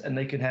bands, and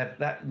they can have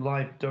that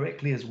live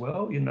directly as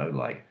well.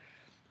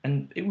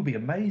 And it would be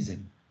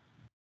amazing.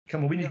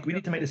 Come on, we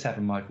need to make this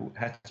happen, Michael. It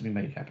has to be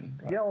made happen.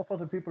 Right? Yeah, or for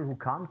the people who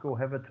can't go,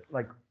 have it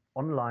like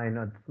online.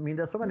 I mean,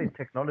 there's so many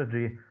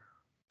technology,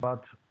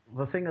 but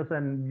the thing is,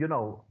 then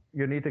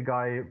you need a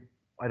guy,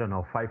 I don't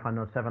know,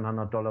 $500,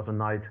 $700 a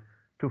night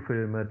to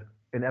film it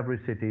in every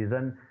city.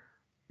 Then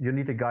you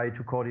need a guy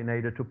to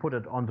coordinate it, to put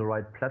it on the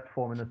right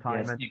platform in a time.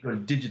 Yes, and you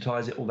can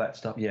digitize it, all that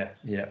stuff. Yeah.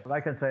 But I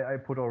can say I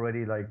put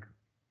already like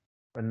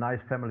a nice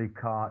family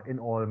car in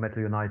all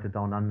Metal United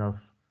Down Unders.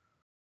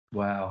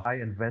 Wow. I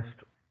invest,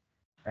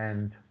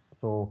 and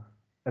so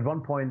at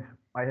one point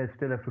I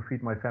still have to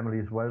feed my family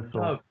as well.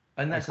 So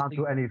and that's I can't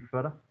do any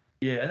further.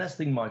 Yeah, and that's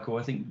the thing, Michael.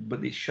 I think,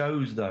 but it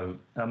shows though.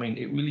 I mean,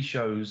 it really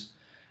shows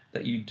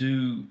that you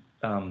do.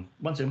 One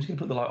second, I'm just going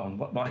to put the light on.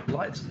 My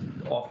light's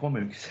off. 1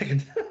 minute,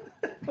 second.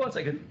 1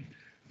 second.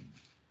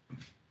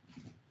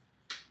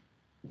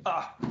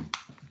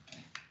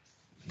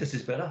 This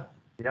is better.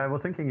 Yeah, I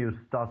was thinking you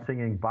start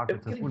singing Bark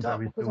at the Moon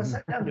very soon. I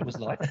sat down, it was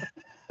like.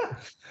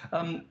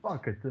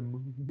 Bark at the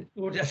Moon.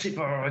 Oh, that's it.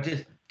 I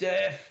did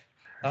deaf.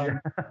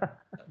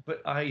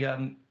 But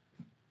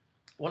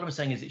what I'm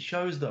saying is, it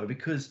shows though,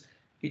 because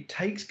it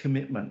takes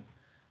commitment.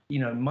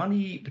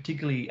 Money,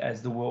 particularly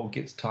as the world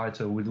gets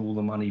tighter with all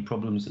the money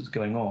problems that's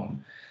going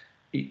on,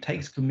 it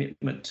takes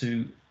commitment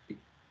to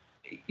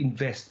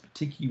invest,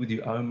 particularly with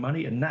your own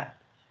money, and that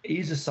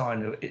is a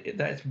sign of it.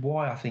 That's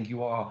why I think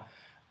you are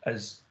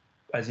as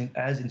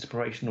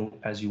inspirational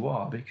as you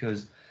are,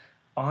 because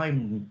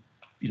I'm,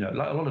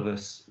 like a lot of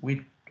us,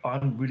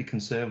 I'm really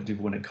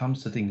conservative when it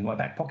comes to things in my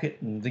back pocket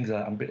and things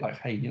like that. I'm a bit like,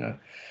 hey,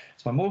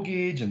 it's my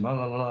mortgage and blah,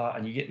 blah, blah,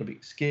 and you get a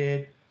bit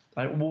scared.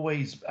 I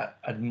always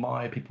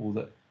admire people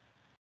that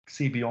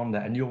see beyond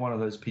that, and you're one of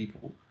those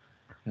people.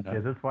 Yeah,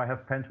 that's why I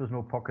have pants with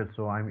no pockets,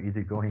 so I'm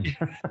easygoing.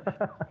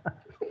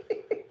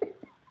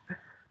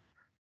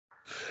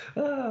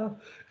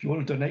 If you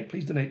want to donate,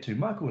 please donate to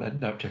Michael.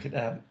 No, check it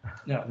out.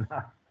 No.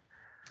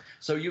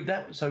 So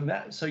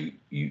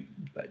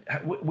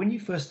when you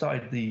first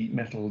started the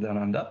Metal Down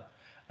Under,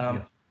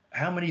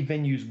 how many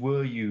venues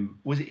were you?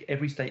 Was it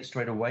every state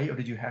straight away, or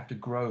did you have to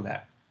grow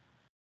that?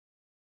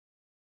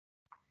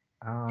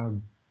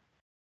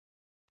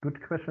 Good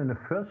question. In the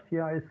first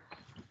year, I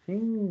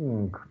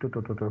think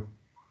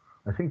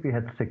we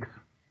had 6.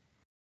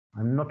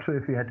 I'm not sure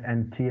if we had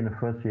NT in the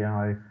first year.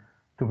 I,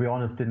 to be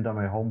honest, didn't do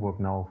my homework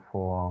now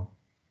for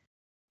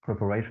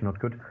preparation. Not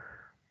good.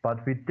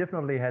 But we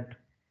definitely had,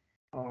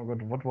 oh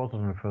God, what was it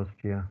in the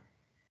first year?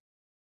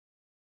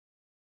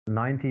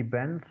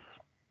 91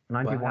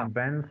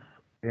 bands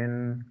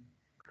in,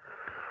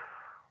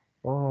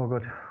 oh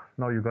God,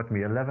 now you got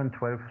me, 11,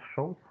 12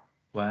 shows.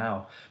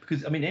 Wow,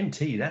 because I mean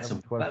NT,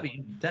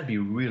 that'd be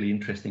really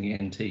interesting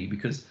NT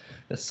because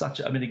that's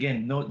such. I mean,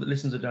 again, no, the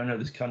listeners that don't know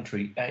this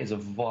country, that is a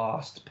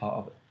vast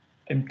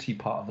empty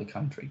part of the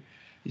country.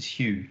 It's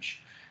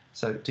huge.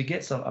 So to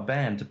get a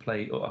band to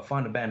play, or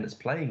find a band that's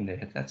playing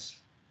there, that's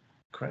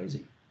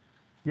crazy.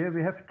 Yeah,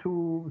 we have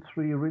 2,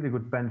 3 really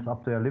good bands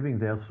up there living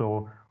there.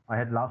 So I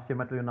had last year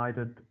Metal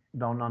United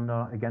Down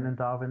Under again in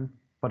Darwin,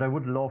 but I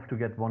would love to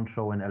get one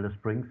show in Alice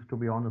Springs, to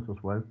be honest, as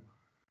well.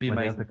 Be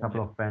amazing. There's a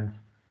couple of bands,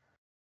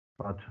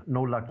 but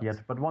no luck yet.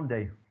 But one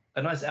day.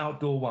 A nice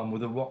outdoor one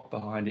with a rock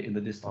behind it in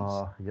the distance.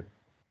 Yep.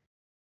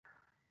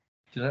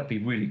 So that'd be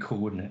really cool,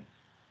 wouldn't it?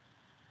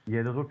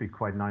 Yeah, that would be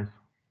quite nice.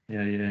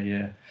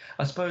 Yeah.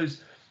 I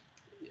suppose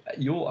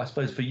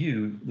for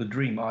you, the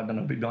dream, I don't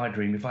know, my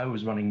dream, if I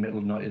was running Metal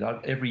United,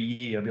 every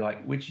year I'd be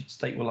like, which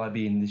state will I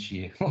be in this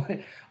year?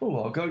 Oh,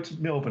 I'll go to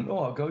Melbourne. Oh,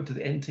 I'll go to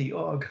the NT.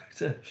 Oh, I'll go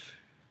to,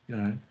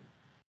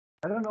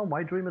 I don't know.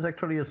 My dream is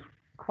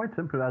quite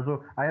simple.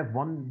 Also, I have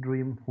one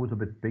dream who's a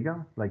bit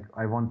bigger. Like,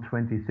 I want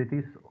 20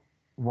 cities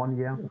one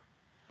year.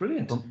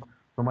 Brilliant. So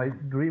my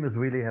dream is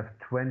really have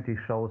 20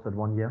 shows at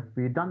 1 year.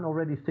 We've done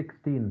already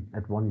 16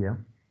 at 1 year.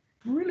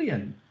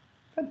 Brilliant.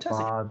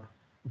 Fantastic. But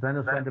then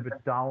it went a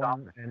bit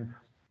down, and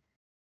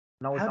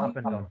now it's up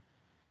and down.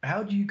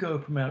 How do you go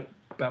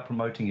about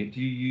promoting it? Do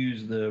you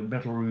use the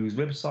Metal Ruse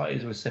website?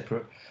 Is there a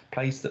separate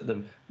place that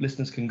the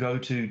listeners can go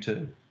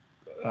to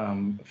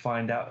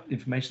find out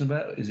information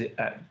about it?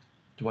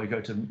 Do I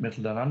go to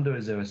Metal Down Under?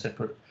 Is there a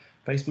separate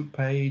Facebook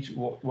page?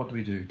 What do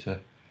we do to?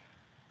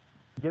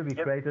 Yeah, we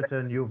created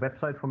a new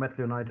website for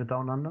Metal United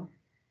Down Under.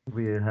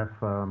 We have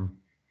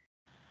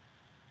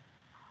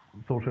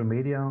social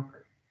media.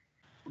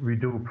 We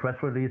do press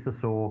releases,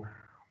 so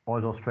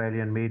all the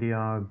Australian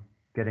media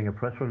getting a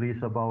press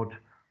release about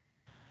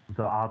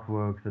the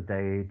artwork, the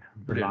date,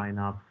 the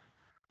lineups,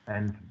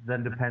 and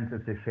then depends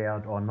if they share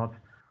it or not.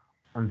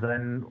 And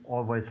then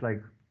always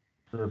like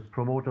the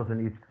promoters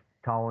in each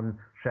town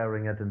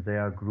sharing it in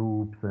their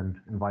groups and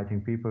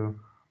inviting people.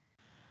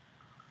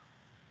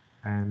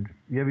 And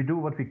yeah, we do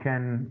what we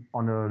can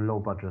on a low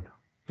budget.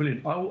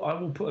 Brilliant. I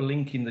will put a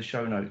link in the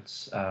show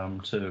notes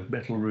to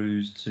Metal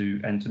Ruse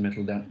and to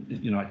Metal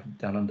United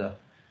Down Under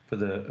for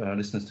the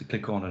listeners to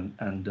click on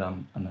and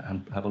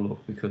have a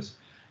look, because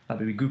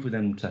that'd be good for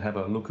them to have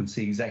a look and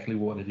see exactly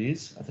what it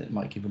is. I think it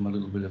might give them a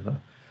little bit of a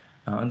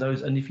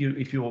and if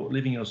you're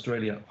living in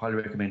Australia, I highly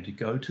recommend to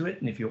go to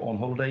it. And if you're on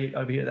holiday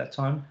over here at that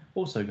time,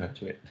 also go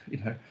to it.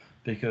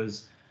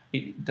 Because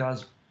it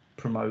does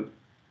promote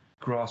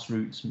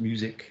grassroots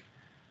music.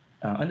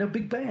 And they're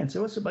big bands.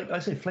 So also, like I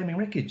say, Flaming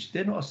Wreckage,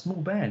 they're not a small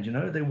band,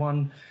 They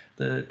won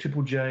the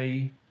Triple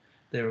J.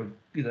 They've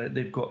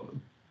got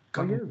a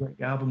couple of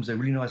great albums. They're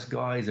really nice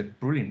guys. They're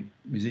brilliant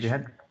musicians. We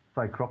had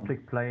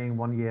Psychroptic playing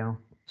 1 year.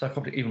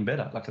 Psychroptic even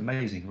better. Like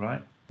amazing,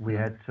 right? We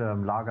had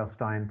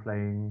Lagerstein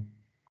playing.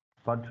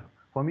 But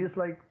for me, it's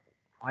like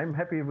I'm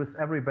happy with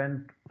every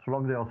band so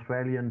long they're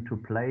Australian to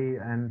play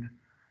and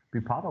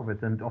be part of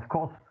it. And of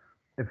course,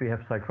 if we have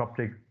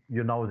Psychroptic,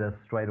 there's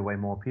straight away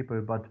more people.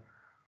 But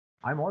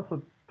I'm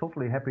also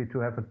totally happy to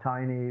have a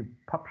tiny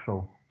pub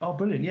show. Oh,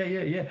 brilliant!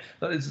 Yeah.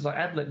 It's like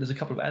Adelaide. There's a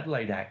couple of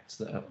Adelaide acts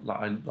that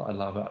I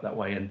love out that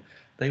way, and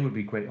they would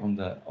be great on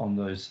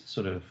those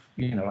sort of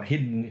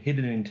hidden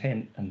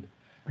intent and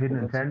hidden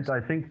intent.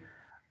 I think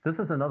this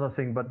is another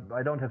thing, but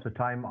I don't have the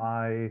time.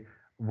 I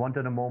want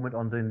in a moment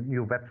on the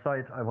new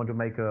website. I want to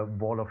make a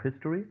wall of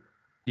history.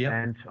 Yeah.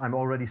 And I'm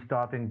already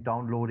starting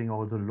downloading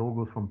all the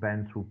logos from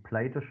bands who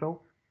played the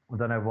show, and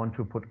then I want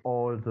to put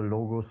all the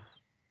logos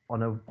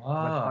on a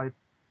website.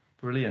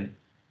 Brilliant.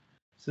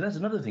 So that's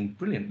another thing.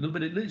 Brilliant. A little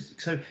bit of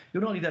so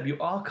you're not only that, but you're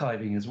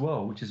archiving as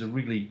well, which is a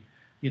really,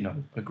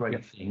 a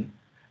great thing.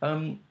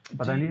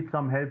 But I need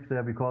some help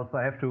there because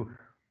I have to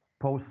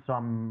post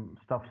some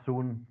stuff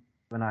soon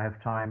when I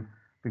have time.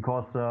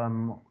 Because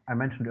I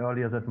mentioned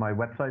earlier that my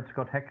websites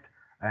got hacked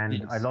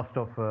and I lost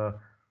a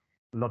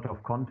lot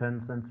of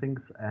contents and things.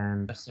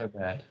 And that's so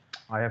bad.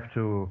 I have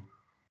to.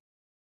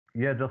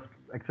 Yeah, just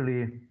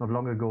actually not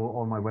long ago,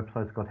 all my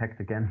websites got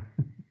hacked again.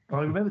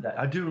 I remember that.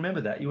 I do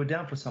remember that. You were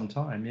down for some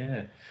time,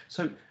 yeah.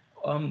 So,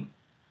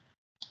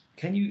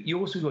 you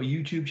also got a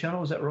YouTube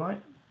channel, is that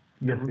right?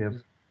 Yes, yes.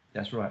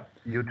 That's right.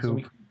 YouTube. So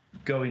we can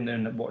go in there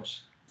and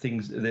watch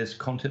things. There's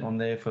content on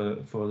there for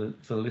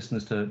the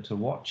listeners to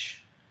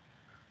watch.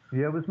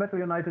 Yeah, with Metal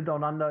United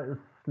Down Under is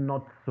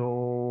not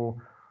so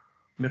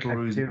Metal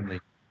Ruse only.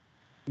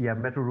 Yeah,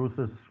 Metal Ruse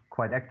is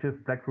quite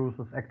active. Black Ruse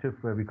is active,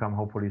 where we come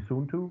hopefully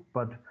soon too.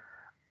 But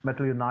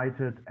Metal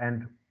United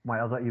and my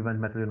other event,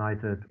 Metal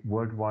United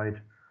Worldwide,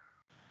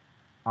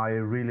 I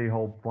really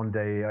hope one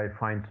day I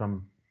find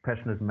some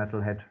passionate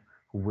metalhead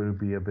who will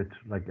be a bit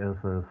like as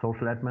a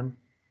social admin.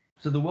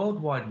 So the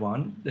Worldwide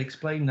one,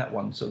 explain that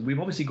one. So we've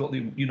obviously got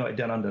the United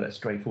Down Under, that's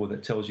straightforward,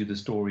 that tells you the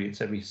story.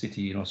 It's every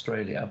city in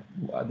Australia.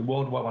 The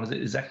Worldwide one, is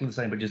it exactly the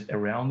same, but just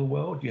around the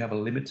world? Do you have a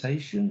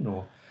limitation,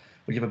 or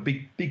do you have a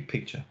big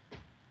picture?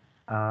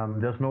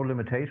 There's no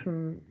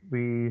limitation.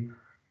 We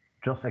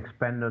just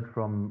expanded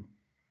from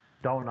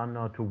down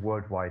under to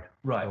worldwide.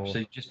 Right. So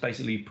you're just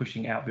basically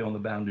pushing out beyond the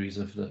boundaries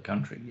of the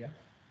country. Yeah.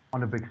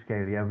 On a big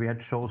scale, yeah. We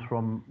had shows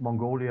from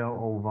Mongolia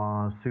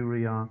over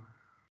Syria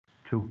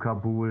to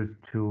Kabul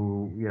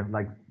to,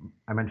 like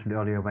I mentioned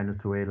earlier,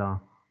 Venezuela,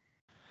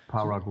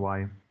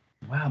 Paraguay.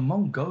 Wow,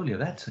 Mongolia,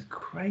 that is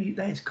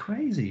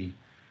crazy.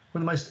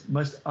 One of the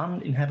most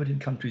uninhabited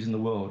countries in the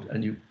world,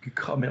 and you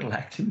got a metal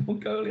act in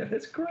Mongolia.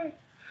 That's great.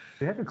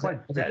 We had a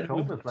quite big show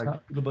with like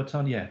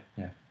Ulaanbaatar, yeah.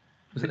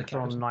 Was it the 6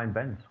 or 9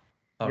 bands.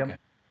 Okay. Yep.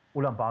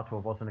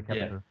 Ulaanbaatar was in the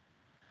capital.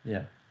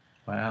 Yeah.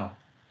 Wow.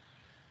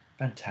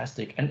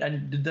 Fantastic. And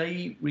did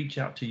they reach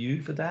out to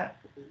you for that?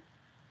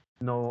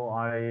 No,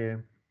 I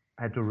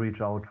had to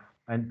reach out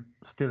and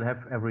still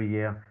have every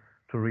year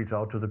to reach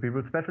out to the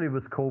people, especially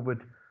with COVID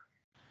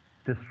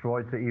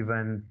destroyed the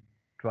event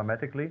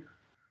dramatically,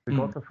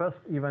 because the first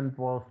event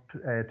was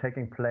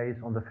taking place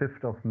on the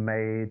 5th of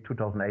May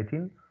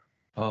 2018.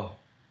 Oh.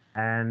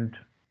 And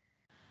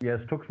yes,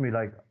 it took me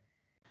like,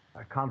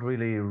 I can't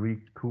really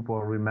recoup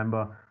or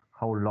remember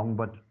how long,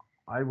 but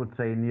I would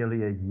say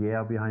nearly a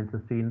year behind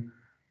the scene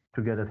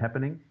to get it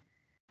happening.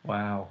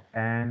 Wow.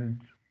 And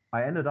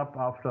I ended up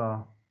after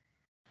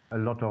a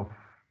lot of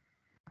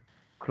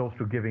close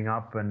to giving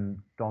up and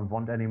don't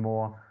want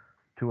anymore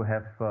to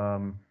have,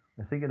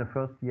 I think in the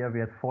first year we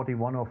had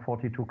 41 or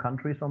 42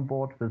 countries on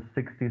board with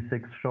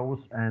 66 shows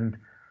and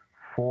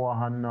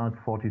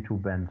 442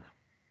 bands.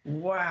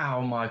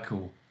 Wow,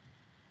 Michael.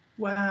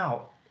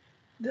 Wow.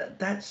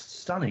 That's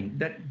stunning.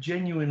 That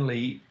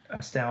genuinely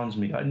astounds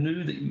me. I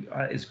knew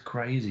that it's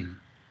crazy.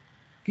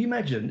 Can you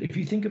imagine if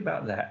you think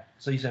about that?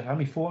 So you say, how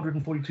many?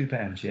 442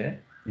 pounds, yeah?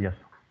 Yes.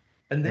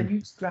 And then you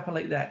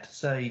extrapolate that to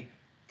say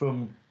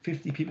from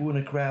 50 people in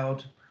a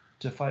crowd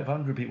to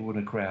 500 people in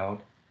a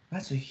crowd.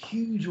 That's a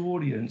huge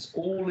audience,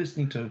 all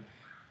listening to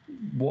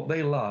what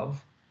they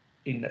love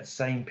in that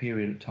same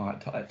period of time,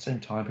 that same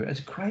time period.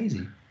 It's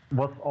crazy.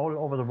 What's all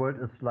over the world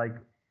is like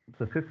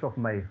the 5th of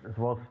May. It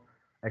was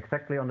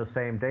exactly on the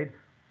same date.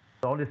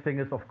 The only thing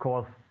is, of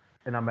course,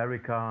 in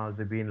America,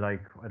 they've been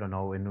like, I don't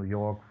know, in New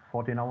York,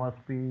 14 hours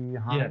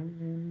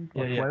behind,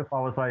 or 12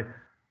 hours. I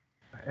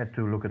had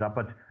to look it up,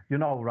 but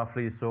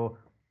roughly. So,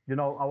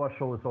 our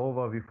show is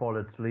over, we fall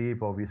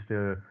asleep, or we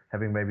still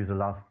having maybe the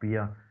last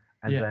beer,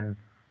 and then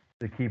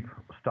they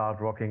start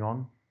rocking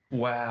on.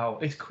 Wow,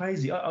 it's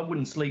crazy. I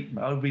wouldn't sleep.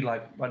 I would be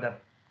like, I'd have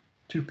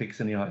toothpicks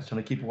in the eyes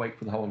trying to keep awake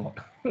for the whole lot.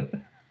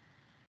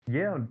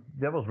 Yeah,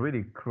 there was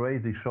really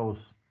crazy shows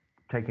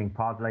taking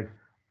part, like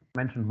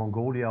mentioned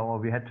Mongolia, or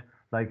we had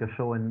like a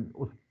show in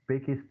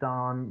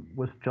Uzbekistan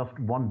with just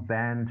one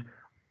band,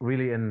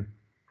 really in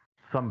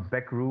some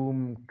back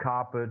room,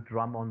 carpet,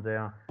 drum on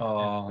there.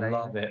 Oh, I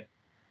love it.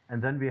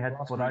 And then we had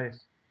I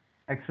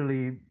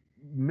actually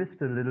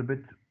missed a little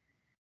bit,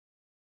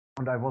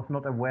 and I was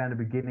not aware in the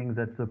beginning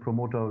that the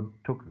promoter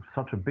took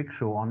such a big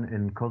show on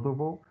in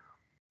Kosovo.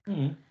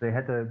 Mm-hmm. They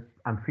had an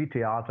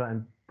amphitheater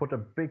and put a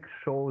big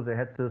show. They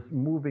had this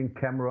moving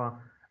camera,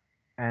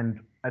 and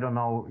I don't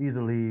know,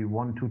 easily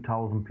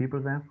 1,000-2,000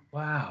 people there.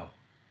 Wow.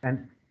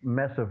 And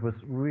massive,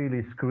 with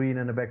really screen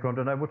in the background.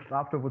 And I watched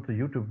afterwards a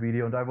YouTube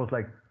video, and I was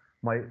like,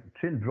 my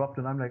chin dropped,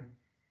 and I'm like,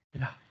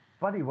 yeah,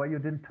 buddy, why you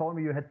didn't tell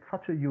me you had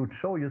such a huge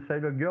show? You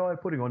said, like, yeah, I'm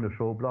putting on a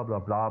show, blah, blah,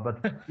 blah. But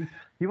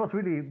he was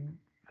really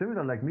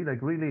similar like me,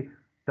 like really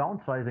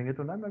downsizing it.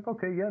 And I'm like,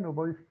 okay, yeah, no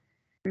worries,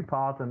 be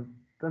part. And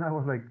then I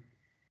was like,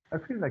 I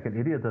feel like an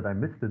idiot that I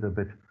missed it a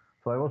bit.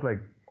 So I was like,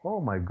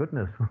 oh my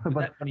goodness. But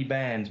that many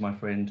bands, my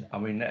friend, I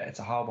mean, it's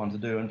a hard one to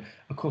do. And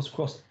of course,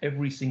 across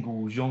every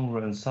single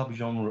genre and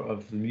subgenre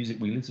of the music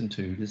we listen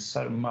to, there's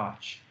so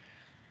much,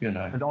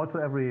 And also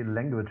every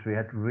language. We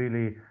had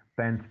really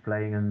bands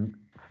playing in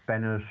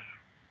Spanish,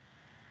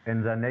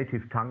 in their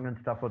native tongue and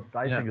stuff, what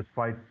I think is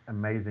quite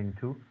amazing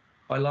too.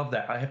 I love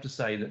that. I have to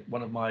say that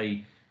one of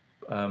my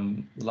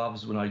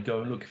loves when I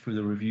go and look through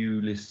the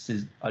review lists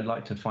is I'd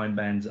like to find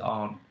bands that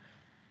aren't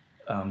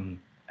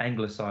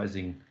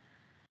anglicizing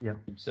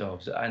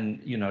themselves.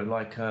 And,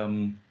 like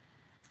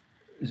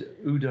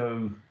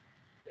Udo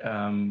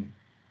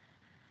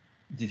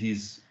did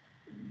his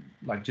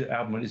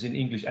album is in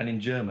English and in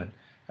German.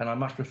 And I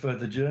much prefer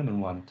the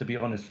German one, to be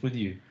honest with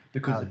you,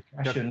 because the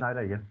passion,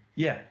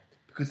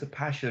 because the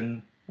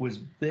passion was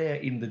there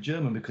in the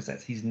German, because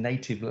that's his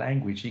native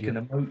language. He can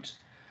emote,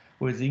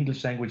 whereas the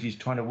English language, he's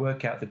trying to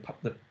work out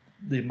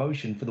the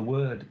emotion for the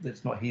word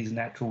that's not his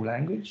natural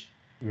language.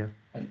 Yeah.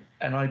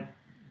 And I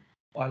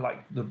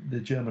like the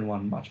German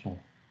one much more.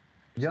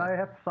 Yeah, I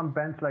have some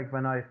bands like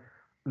when I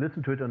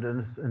listened to it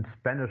in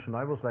Spanish, and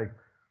I was like,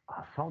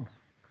 sounds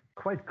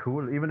quite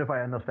cool. Even if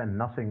I understand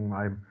nothing,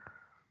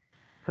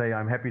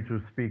 I'm happy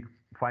to speak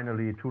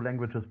finally 2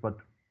 languages, but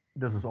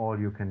this is all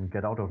you can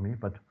get out of me.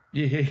 But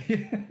yeah.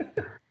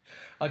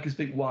 I can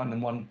speak one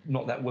and one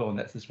not that well, and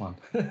that's this one.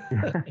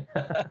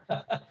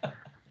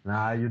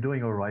 Nah, you're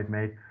doing all right,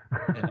 mate.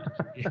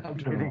 Yeah, I'm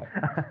doing all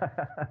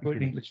right.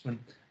 Good Englishman.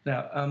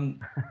 Now,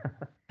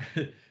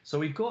 so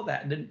we've got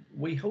that, and then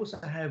we also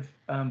have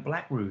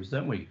Black Ruse,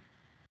 don't we?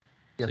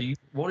 Yes. So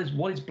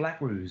what is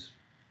Black Ruse?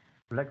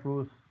 Black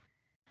Ruse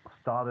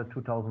started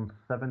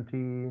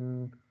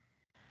 2017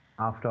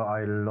 after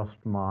I lost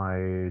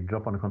my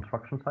job on a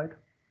construction site.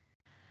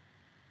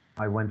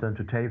 I went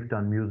into TAFE,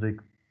 done music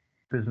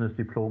business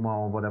diploma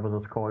or whatever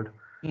that's called,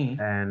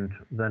 and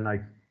then I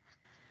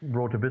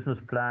wrote a business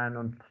plan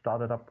and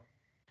started up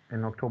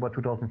in October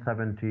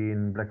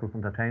 2017 Black Roof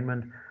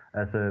Entertainment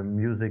as a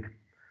music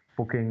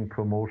booking,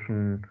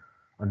 promotion,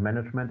 and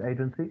management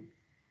agency.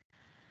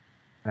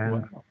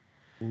 And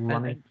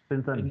running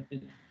since then.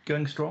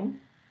 Going strong?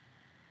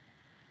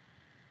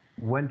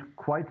 Went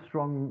quite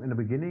strong in the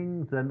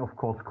beginning, then of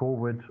course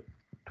COVID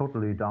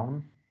totally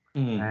down.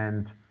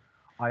 And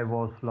I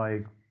was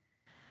like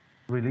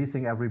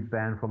releasing every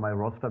band from my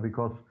roster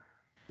because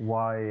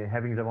why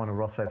having them on a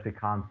roster if they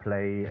can't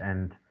play,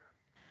 and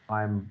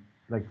I'm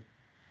like,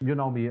 you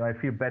know me, I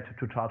feel bad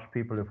to charge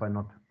people if I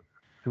not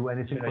do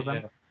anything for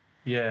them.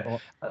 Yeah.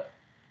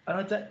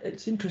 And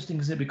it's interesting,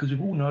 isn't it? Because we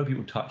all know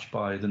people touched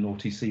by the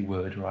naughty C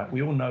word, right?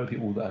 We all know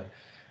people that,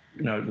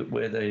 you know,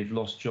 where they've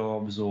lost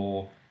jobs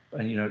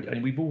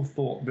and we've all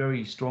thought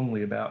very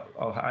strongly about,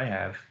 I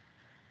have,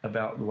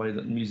 about the way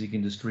that the music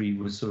industry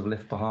was sort of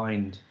left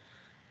behind,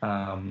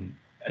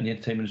 and the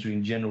entertainment industry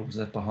in general was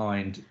left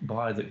behind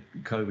by the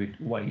COVID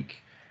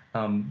wake.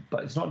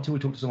 But it's not until we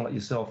talk to someone like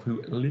yourself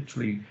who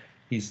literally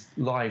his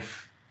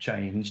life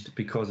changed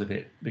because of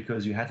it,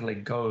 because you had to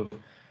let go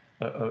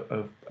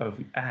of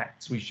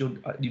acts. You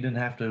didn't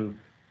have to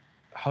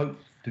hope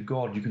to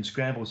God you can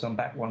scramble some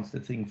back once the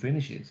thing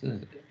finishes,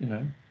 you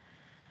know.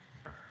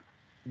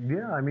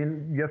 Yeah, I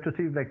mean, you have to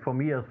see, like, for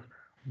me as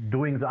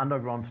doing the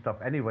underground stuff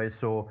anyway,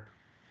 so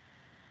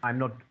I'm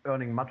not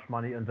earning much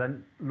money and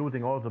then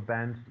losing all the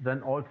bands.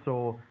 Then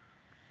also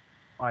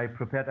I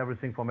prepared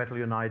everything for Metal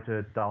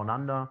United Down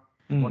Under.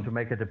 Want to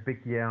make it a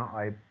big year.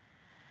 I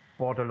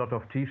bought a lot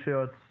of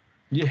T-shirts.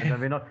 Yeah.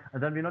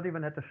 And then we not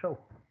even had the show.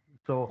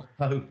 So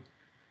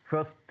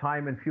first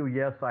time in few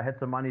years I had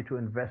the money to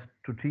invest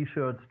to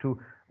T-shirts, to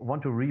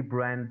want to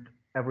rebrand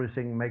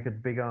everything, make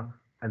it bigger,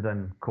 and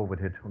then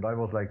COVID hit. And I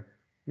was like,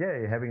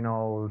 yay, having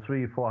now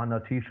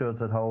 300-400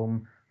 T-shirts at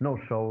home, no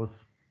shows,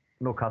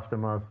 no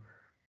customers.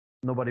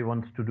 Nobody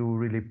wants to do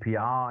really PR.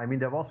 I mean,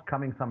 there was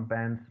coming some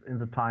bands in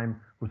the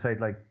time who said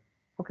like,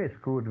 okay,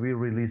 screw it, we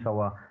release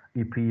our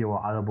EP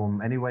or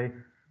album anyway.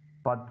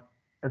 But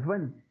it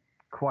went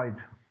quite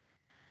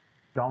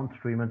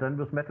downstream. And then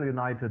with Metal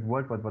United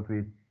Worldwide, what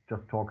we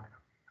just talked,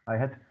 I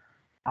had,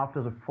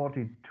 after the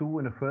 42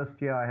 in the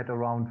first year, I had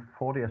around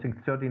 40, I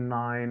think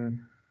 39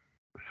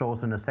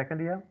 shows in the second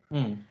year.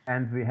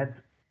 And we had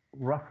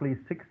roughly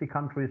 60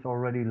 countries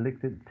already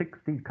listed,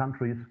 60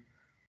 countries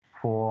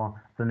for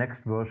the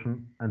next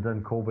version, and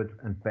then COVID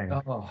and bang.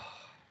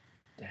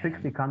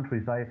 60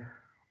 countries. I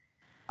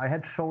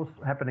had shows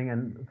happening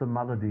in the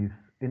Maldives,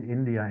 in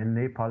India, in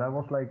Nepal. I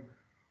was like,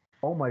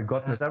 oh my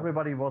goodness,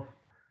 everybody was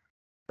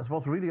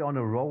really on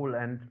a roll,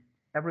 and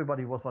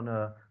everybody was on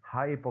a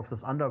hype of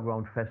this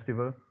underground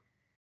festival,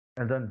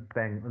 and then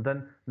bang. And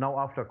then now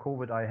after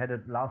COVID, I had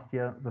it last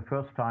year, the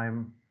first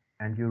time,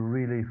 and you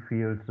really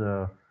feel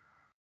the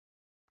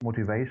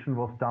motivation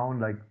was down,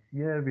 like,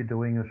 yeah, we're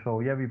doing a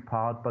show, yeah, we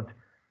part, but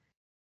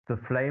the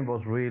flame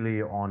was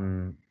really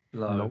on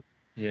low.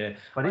 Yeah.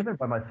 But even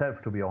by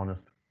myself, to be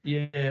honest.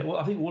 Yeah, well,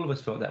 I think all of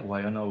us felt that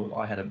way. I know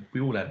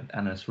we all had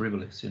annus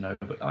horribilis, you know,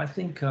 but I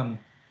think it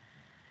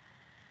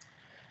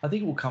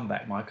will come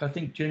back, Mike. I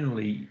think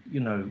generally,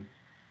 you know,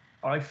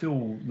 I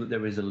feel that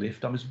there is a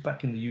lift. I was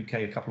back in the UK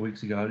a couple of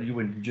weeks ago. You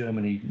went to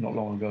Germany not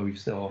long ago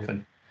yourself,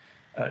 and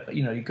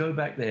you know, you go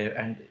back there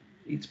and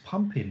it's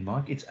pumping,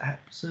 Mike. It's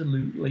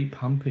absolutely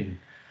pumping.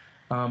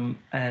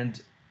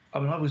 And I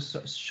mean, I was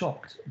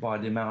shocked by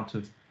the amount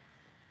of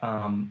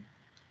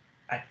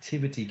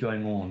activity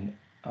going on.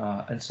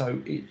 And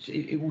so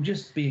it will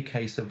just be a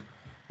case of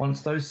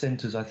once those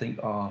centres, I think,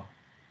 are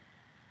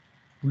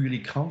really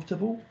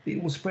comfortable,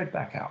 it will spread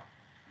back out,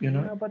 you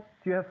know? Yeah, but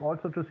you have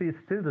also to see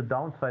still the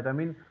downside. I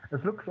mean,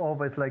 it looks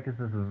always like this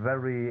is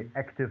very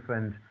active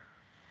and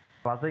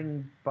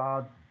buzzing,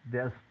 but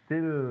there's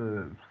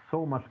still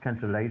so much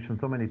cancellation,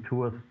 so many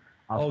tours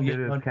are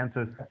still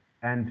cancelled,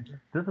 and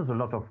this is a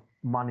lot of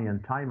money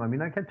and time. I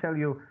mean, I can tell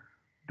you,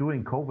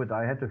 during COVID,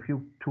 I had a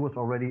few tours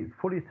already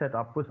fully set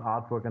up with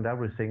artwork and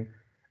everything,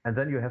 and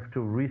then you have to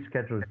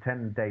reschedule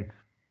 10 dates.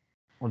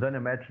 And then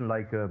imagine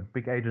like a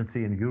big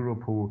agency in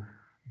Europe who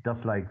does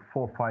like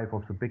 4 or 5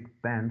 of the big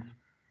bands.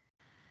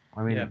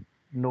 I mean,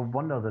 no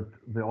wonder that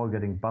they're all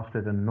getting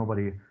busted and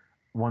nobody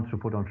wants to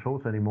put on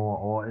shows anymore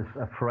or is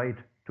afraid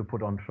to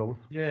put on shows.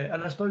 Yeah,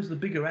 and I suppose the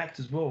bigger acts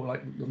as well,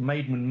 like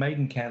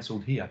Maiden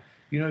cancelled here.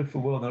 You know, for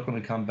well, they're not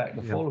going to come back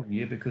the following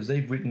year because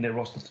they've written their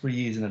roster 3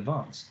 years in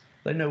advance.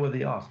 They know where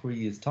they are 3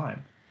 years'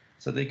 time.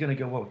 So they're going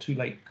to go, well, too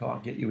late,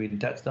 can't get you in,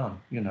 that's done,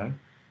 you know.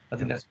 I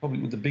think that's probably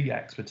with the big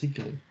acts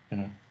particularly, you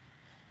know.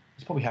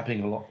 It's probably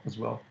happening a lot as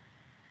well.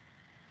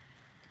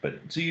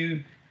 But do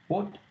you,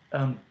 on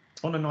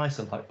a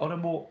nicer note, on a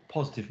more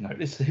positive note,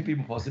 let's be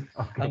more positive.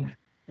 Okay.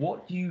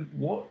 What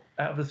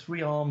out of the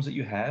 3 arms that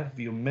you have,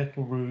 your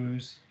Metal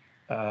Ruse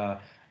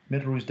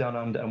Down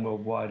Under and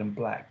Worldwide and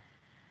Black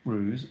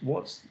Ruse,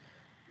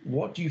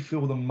 what do you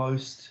feel the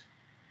most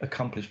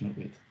accomplishment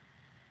with?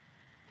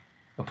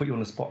 I'll put you on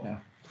the spot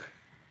now.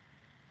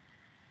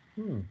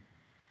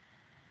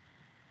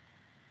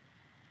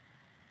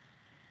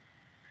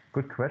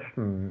 Good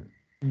question.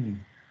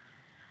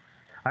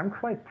 I'm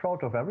quite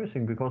proud of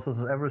everything because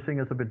everything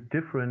is a bit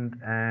different,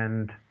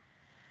 and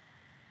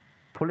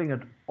pulling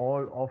it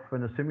all off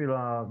in a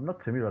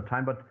not similar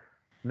time, but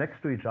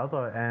next to each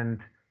other, and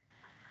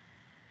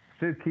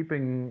still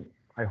keeping,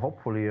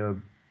 hopefully, a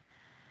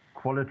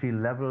quality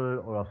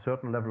level or a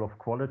certain level of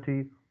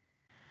quality.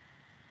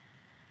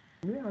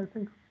 Yeah, I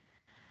think.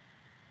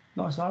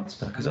 Nice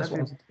answer, because that's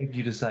what I expected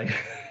you to say.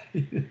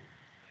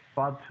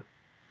 But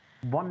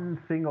one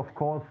thing, of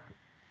course,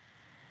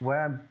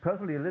 where I'm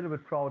personally a little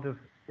bit proud of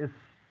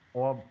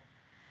or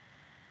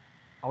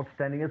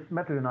outstanding, is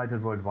Metal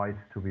United Worldwide,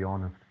 to be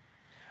honest.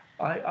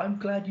 I'm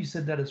glad you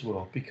said that as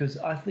well, because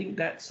I think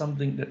that's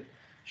something that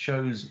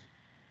shows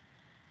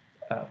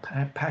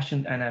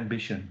passion and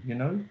ambition.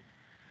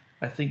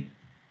 I think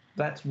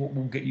that's what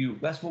will get you.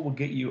 That's what will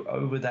get you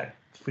over that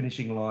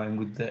finishing line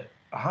with the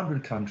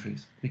 100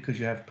 countries, because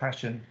you have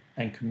passion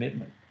and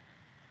commitment.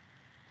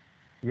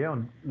 Yeah,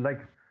 and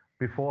like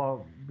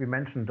before we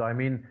mentioned, I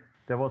mean,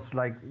 there was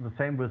like the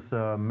same with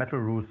Metal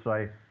Roost.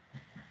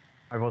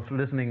 I was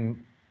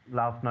listening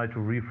last night to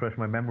refresh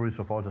my memories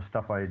of all the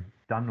stuff I'd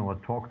done or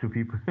talked to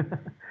people.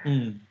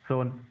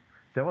 So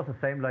there was the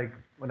same, like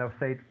when I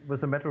stayed with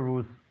the Metal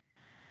Roost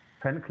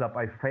fan club,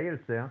 I failed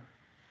there,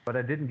 but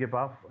I didn't give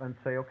up and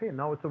say, okay,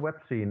 now it's a web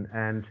scene.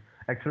 And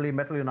actually,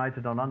 Metal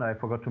United Down Under, I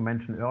forgot to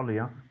mention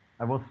earlier,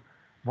 I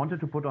wanted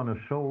to put on a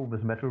show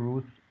with Metal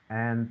Roost,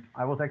 and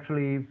I was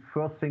actually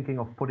first thinking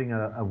of putting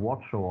a award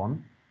show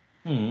on,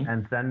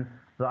 and then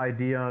the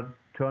idea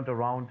turned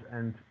around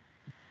and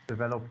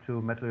developed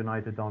to Metal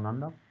United Down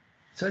Under.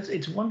 So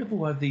it's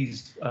wonderful how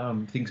these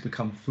things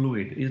become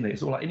fluid, isn't it?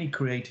 It's all like any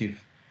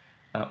creative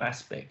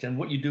aspect, and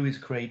what you do is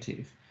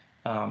creative.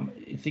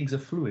 Things are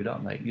fluid,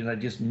 aren't they? They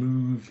just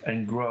move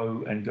and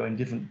grow and go in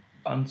different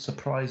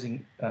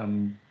unsurprising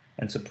and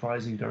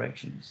surprising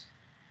directions.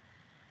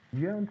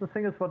 Yeah, and the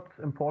thing is, what's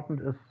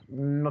important is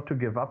not to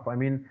give up. I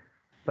mean,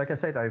 like I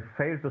said, I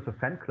failed with a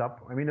fan club.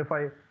 I mean, if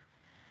I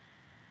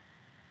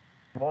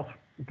was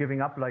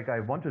giving up like I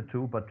wanted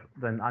to, but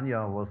then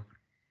Anya was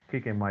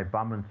kicking my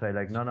bum and say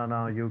like,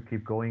 no, you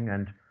keep going,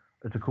 and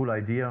it's a cool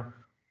idea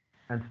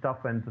and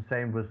stuff. And the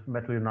same with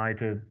Metal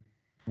United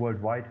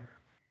Worldwide.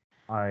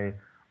 I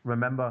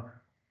remember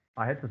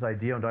I had this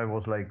idea and I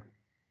was like,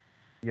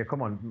 yeah,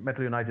 come on,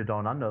 Metal United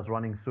Down Under is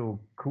running so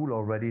cool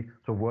already,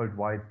 so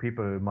worldwide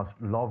people must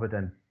love it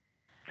and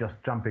just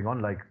jumping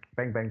on like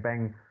bang, bang,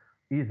 bang,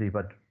 easy,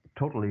 but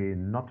totally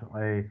not.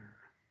 I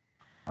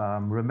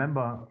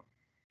remember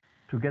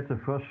to get the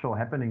first show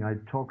happening, I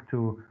talked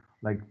to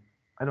like,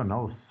 I don't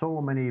know, so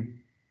many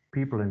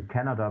people in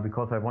Canada,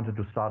 because I wanted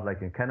to start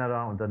like in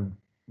Canada and then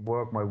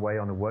work my way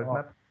on a world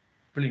map.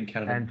 Brilliant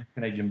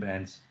Canadian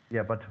bands.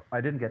 Yeah, but I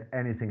didn't get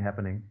anything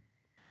happening.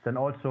 Then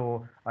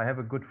also, I have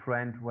a good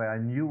friend where I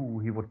knew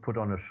he would put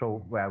on a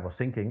show, where I was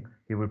thinking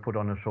he would put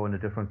on a show in a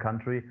different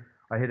country.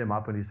 I hit him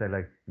up and he said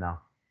like, no,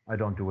 I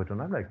don't do it.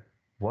 And I'm like,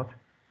 what?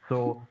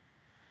 So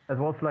it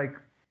was like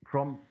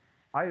from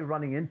I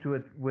running into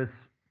it with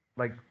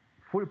like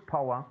full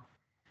power,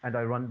 and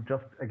I run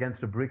just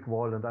against a brick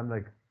wall, and I'm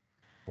like,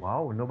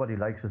 wow, nobody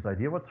likes this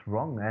idea. What's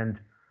wrong? And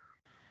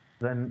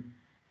then,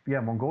 yeah,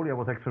 Mongolia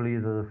was actually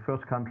the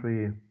first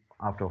country,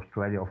 after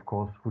Australia, of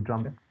course, who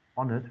jumped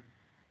on it.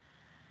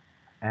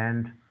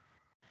 And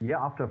yeah,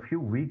 after a few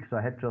weeks,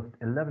 I had just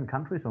 11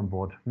 countries on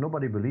board.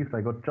 Nobody believed.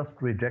 I got just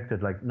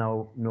rejected. Like,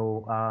 no,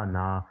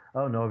 nah.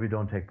 Oh, no, we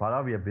don't take part.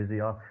 Oh, we are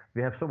busy. Oh,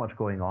 we have so much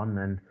going on.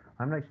 And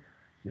I'm like,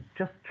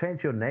 just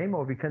change your name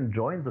or we can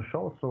join the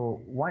show.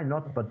 So why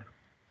not? But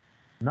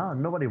no,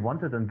 nobody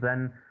wanted. And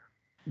then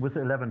with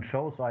 11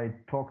 shows, I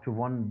talked to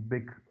one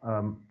big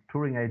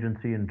touring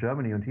agency in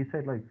Germany, and he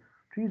said like,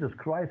 Jesus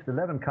Christ,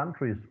 11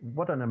 countries,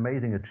 what an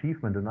amazing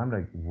achievement. And I'm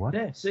like, what?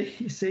 Yeah,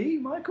 see,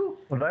 Michael?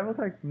 And I was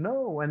like,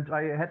 no. And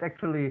I had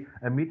actually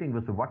a meeting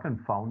with the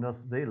Wacken founders.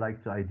 They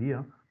liked the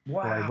idea.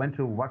 Wow. So I went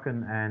to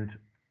Wacken and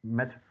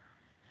met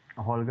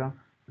Holger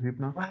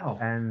Hübner. Wow.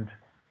 And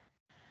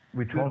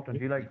we talked, and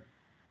he like,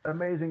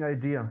 amazing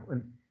idea.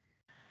 And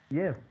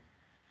yeah,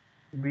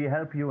 we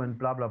help you and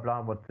blah, blah,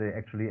 blah, what they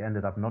actually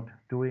ended up not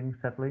doing,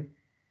 sadly.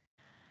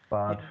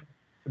 But...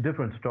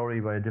 different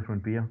story by a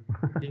different beer.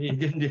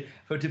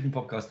 For a different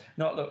podcast.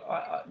 No,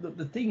 look,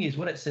 the thing is,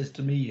 what it says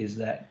to me is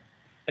that,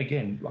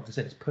 again, like I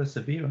said, it's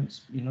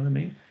perseverance. You know what I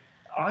mean?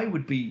 I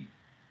would be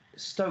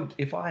stoked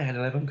if I had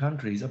 11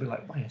 countries. I'd be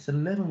like, wait, it's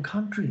 11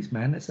 countries,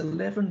 man. It's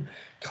 11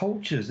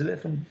 cultures,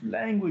 11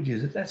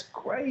 languages. That's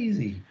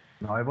crazy.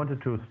 No, I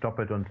wanted to stop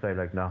it and say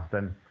like, no,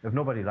 then if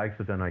nobody likes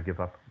it, then I give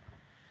up.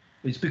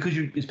 It's because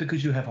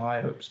you have high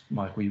hopes,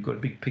 Michael. You've got a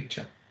big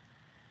picture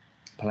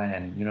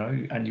plan,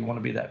 and you want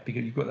to be that big.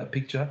 You've got that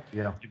picture.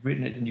 Yeah. You've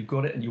written it and you've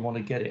got it and you want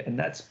to get it, and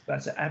that's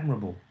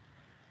admirable.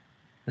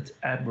 That's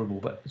admirable,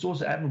 but it's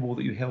also admirable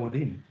that you held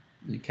in,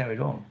 that you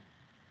carried on.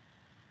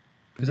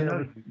 Because I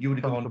know you would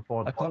have some gone.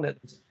 support. I can't let.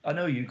 I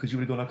know you because you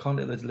would have gone. I can't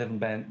let those 11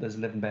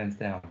 bands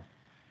down.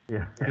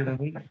 Yeah. You know what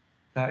I mean?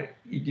 Like,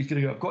 you're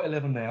gonna go. I've got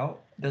 11 now.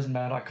 It doesn't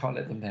matter. I can't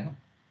let them down.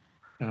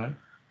 You know?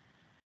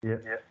 Yeah.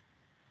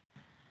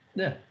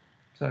 Yeah.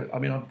 So I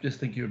mean, I just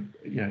think you're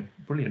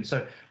brilliant.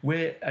 So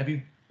where have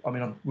you? I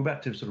mean, we're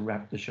about to sort of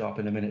wrap the show up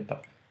in a minute,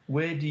 but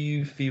where do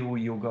you feel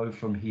you'll go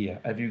from here?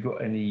 Have you got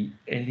any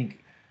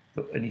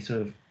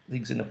sort of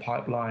things in the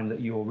pipeline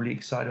that you're really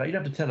excited about? You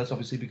don't have to tell us,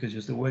 obviously, because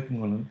you're still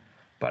working on them.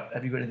 But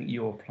have you got anything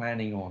you're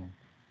planning on?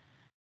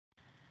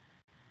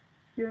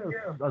 Yeah.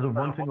 Also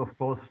one thing, of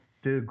course,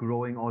 still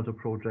growing all the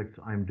projects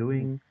I'm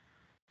doing,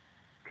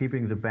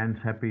 keeping the bands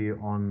happy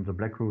on the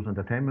Black Crowes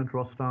Entertainment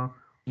roster.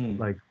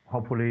 Like,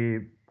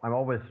 hopefully, I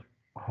always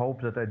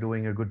hope that they're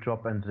doing a good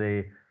job and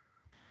they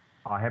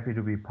are happy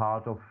to be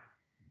part of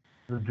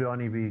the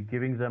journey we're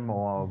giving them,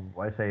 or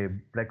I say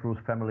Black Rose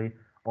family.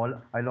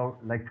 I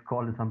like to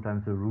call it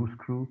sometimes the Ruse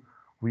Crew.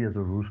 We are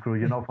the Ruse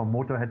Crew, from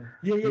Motorhead.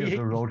 We are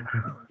the Road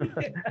Crew.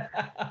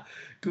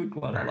 Good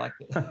one, I like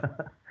it.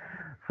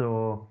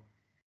 So,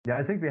 yeah,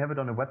 I think we have it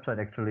on the website,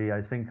 actually.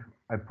 I think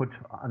I put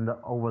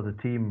over the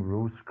team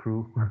Ruse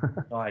Crew.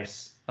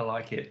 Nice, I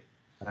like it.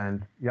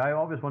 And yeah, I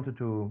always wanted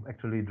to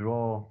actually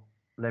draw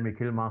Lemmy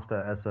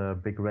Kilmaster as a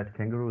big red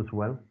kangaroo as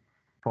well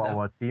for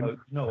our team. You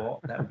know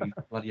what? That would be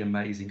bloody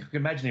amazing. I can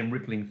imagine him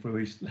rippling through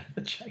his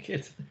leather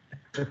jacket.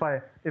 If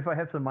I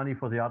have some money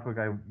for the artwork,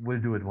 I will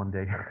do it one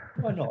day.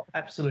 Why not?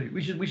 Absolutely.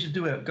 We should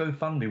do it.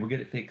 GoFundMe. We'll get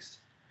it fixed.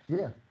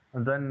 Yeah,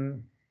 and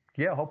then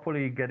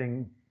hopefully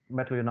getting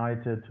Metal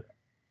United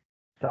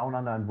down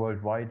under and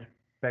worldwide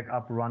back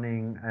up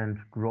running and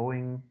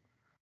growing.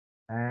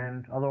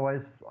 And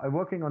otherwise, I'm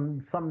working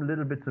on some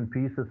little bits and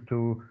pieces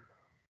to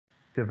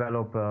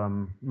develop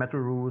Metal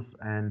Ruse,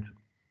 and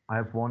I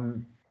have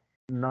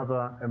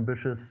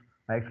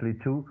actually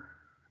two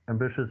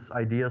ambitious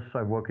ideas.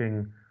 I'm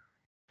working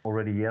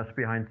already years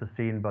behind the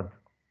scene, but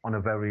on a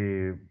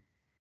very,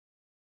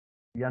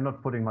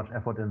 not putting much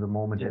effort in the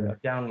moment. Yeah,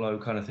 down low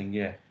kind of thing,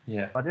 yeah.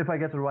 But if I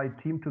get the right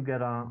team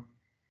together,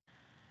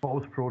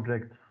 both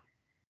projects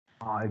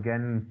are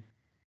again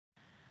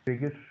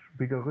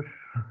biggerish.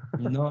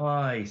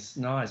 Nice.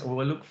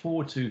 Well,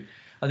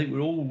 I think we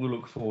all will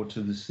look forward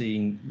to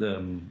seeing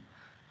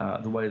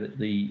the way that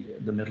the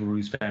Metal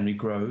Ruse family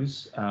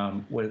grows,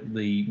 where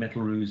the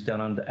Metal Ruse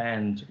down under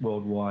and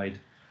worldwide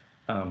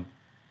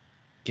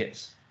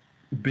gets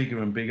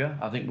bigger and bigger.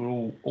 I think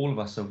all of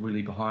us are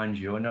really behind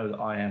you. I know that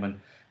I am, and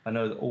I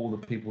know that all the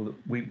people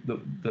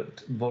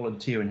that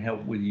volunteer and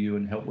help with you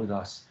and help with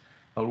us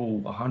are all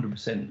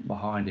 100%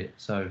 behind it.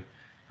 So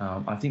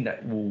I think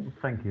that will.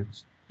 Thank you.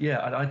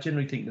 Yeah, I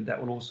generally think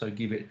that will also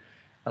give it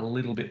a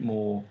little bit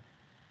more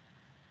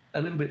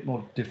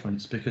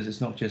difference, because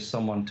it's not just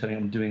someone telling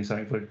them doing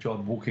something for a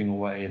job, walking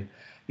away,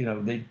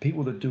 and the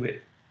people that do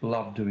it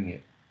love doing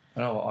it.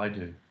 I know what I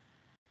do.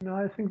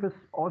 I think with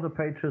all the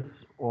pages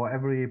or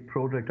every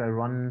project I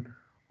run,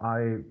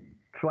 I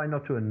try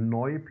not to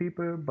annoy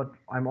people, but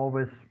I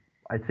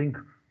think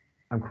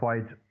I'm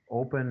quite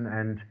open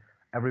and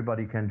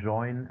everybody can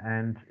join.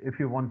 And if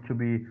you want to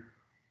be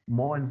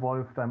more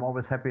involved, I'm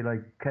always happy,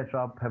 like catch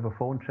up, have a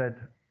phone chat.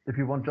 If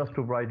you want just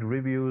to write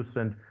reviews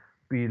and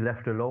be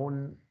left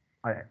alone,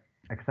 I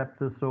accept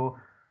this.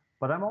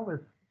 But I'm always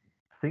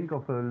think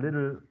of a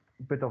little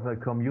bit of a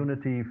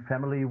community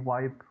family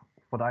vibe,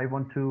 what I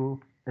want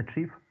to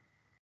achieve.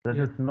 That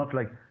is not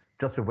like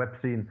just a web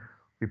scene,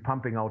 we're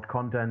pumping out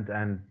content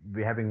and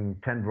we're having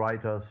 10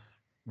 writers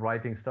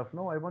writing stuff.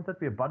 No, I want that to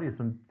be a buddies.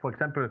 And for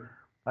example,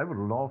 I would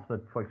love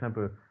that, for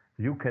example,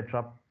 you catch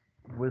up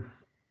with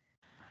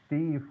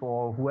Steve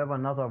or whoever,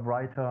 another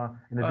writer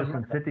in a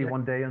different city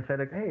one day and say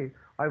like, hey,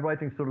 I'm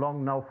writing so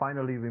long now,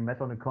 finally we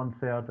met on a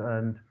concert,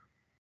 and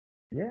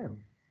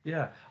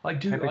I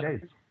do. Happy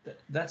days.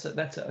 That's a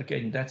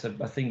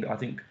thing that I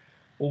think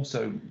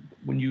also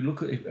when you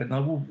look at it, and I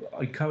will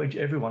encourage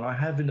everyone, I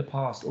have in the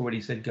past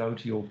already said go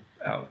to your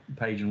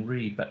page and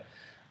read, but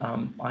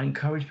I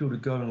encourage people to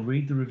go and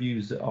read the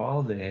reviews that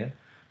are there,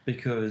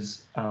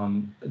 because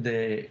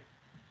they're,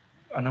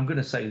 and I'm going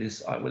to say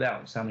this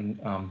without sounding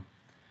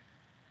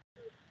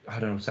I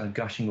don't know, sound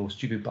gushing or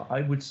stupid, but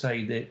I would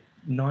say that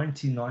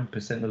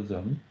 99% of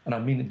them, and I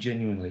mean it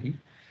genuinely,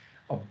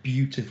 are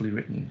beautifully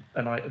written.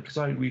 And because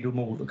I read them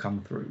all that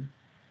come through,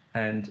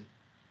 and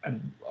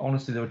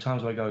honestly, there were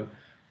times where I go,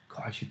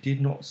 gosh,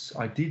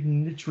 I did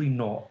literally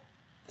not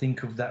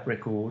think of that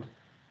record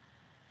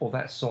or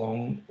that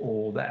song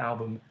or that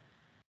album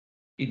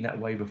in that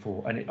way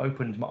before, and it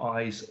opened my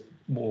eyes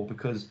more,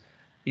 because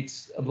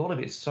it's a lot of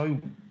it's so.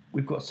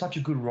 We've got such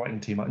a good writing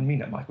team. I mean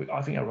that, Mike.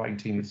 I think our writing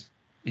team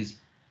is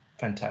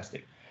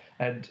fantastic,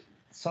 and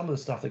some of the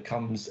stuff that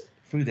comes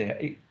through there,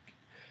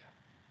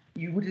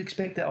 you would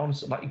expect that on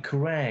like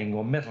Kerrang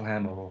or Metal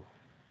Hammer, or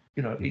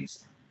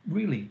it's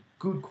really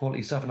good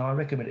quality stuff. And I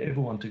recommend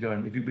everyone to go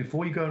and review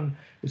before you go and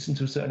listen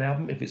to a certain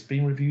album. If it's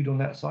been reviewed on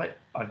that site,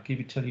 I'd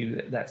tell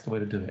you that's the way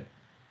to do it.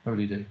 I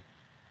really do.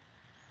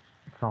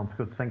 Sounds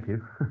good. Thank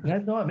you. Yeah,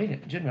 no, I mean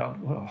it.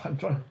 Genuinely, I'm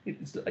trying.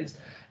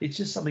 It's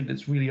just something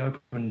that's really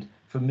opened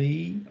for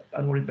me. I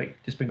don't want to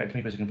just bring back to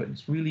me for a second, but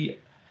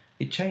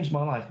it changed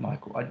my life,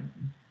 Michael. I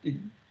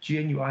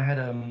had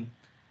a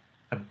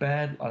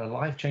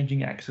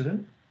life-changing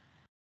accident,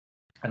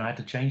 and I had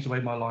to change the way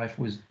my life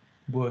was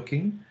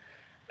working,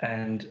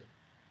 and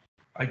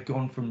I'd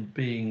gone from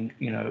being,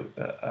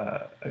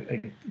 a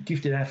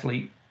gifted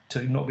athlete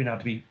to not being able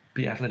to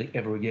be athletic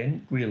ever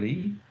again,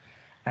 really,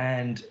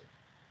 and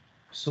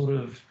sort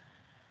of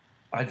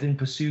I then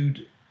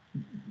pursued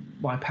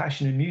my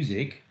passion in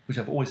music, which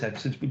I've always had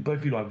since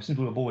both you and I, since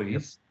we were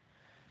boys.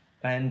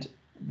 And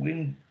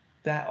when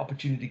that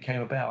opportunity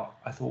came about,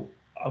 I thought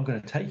I'm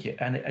going to take it,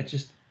 and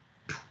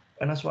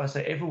and that's why I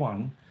say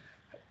everyone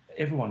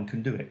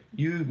can do it.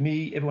 You,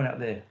 me, everyone out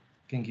there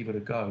can give it a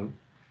go.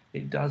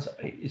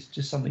 It's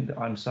just something that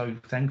I'm so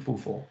thankful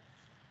for.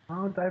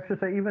 I have to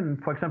say, even,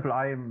 for example,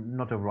 I'm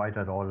not a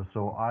writer at all,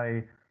 so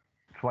I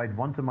tried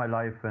once in my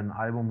life an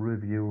album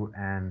review,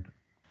 and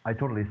I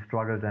totally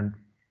struggled, and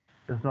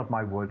it's not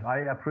my world. I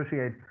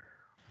appreciate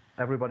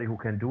everybody who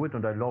can do it,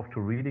 and I love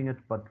to reading it,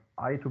 but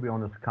I, to be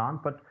honest,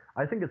 can't. But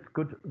I think it's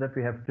good that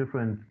we have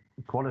different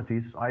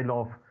qualities. I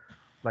love,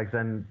 like,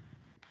 then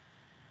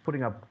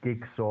putting up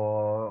gigs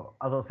or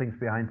other things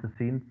behind the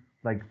scenes,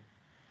 like,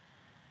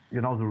 the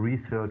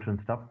research and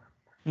stuff.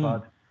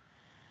 But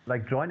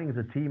like joining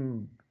the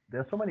team,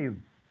 there's so many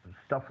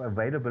stuff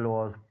available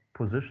or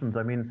positions.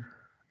 I mean,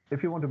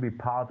 if you want to be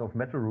part of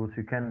Metal Roots,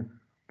 you can,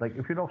 like,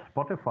 if you love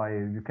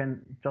Spotify, you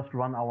can just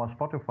run our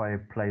Spotify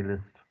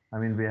playlist. I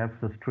mean, we have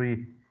this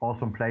 3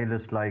 awesome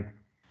playlists, like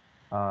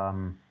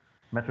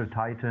Metal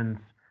Titans,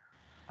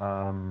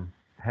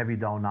 Heavy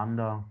Down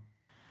Under,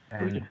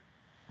 and Brilliant.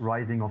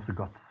 Rising of the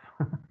Gods.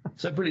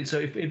 So brilliant. So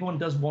if everyone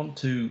does want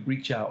to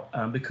reach out,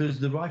 because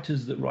the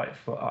writers that write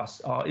for us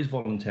is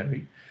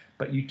voluntary,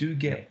 but you do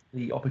get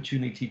the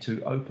opportunity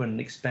to open and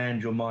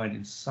expand your mind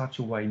in such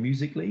a way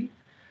musically.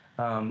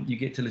 You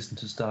get to listen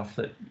to stuff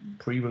that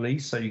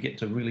pre-release, so you get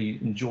to really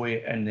enjoy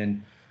it and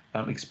then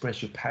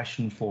express your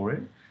passion for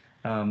it.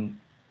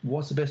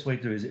 What's the best way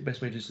to do it? Is it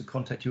best way just to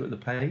contact you at the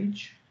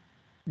page?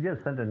 Yes,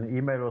 send an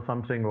email or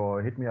something,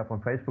 or hit me up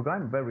on Facebook.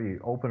 I'm very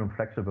open and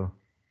flexible.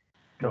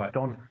 Just Right.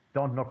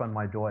 don't knock on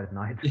my door at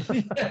night.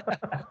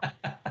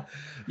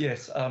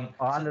 Yes. Or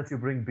unless you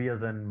bring beer,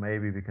 then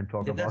maybe we can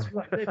talk about that's it.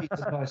 right. Maybe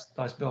some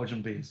nice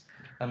Belgian beers.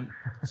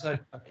 So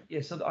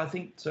I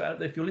think out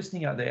there, if you're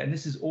listening out there, and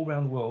this is all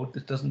around the world,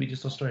 this doesn't mean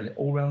just Australia,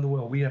 all around the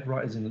world, we have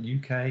writers in the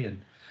UK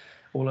and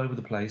all over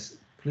the place.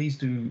 Please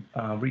do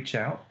reach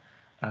out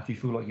if you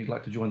feel like you'd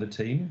like to join the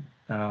team.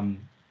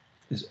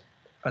 As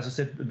I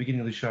said at the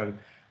beginning of the show,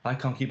 I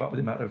can't keep up with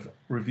the amount of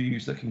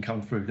reviews that can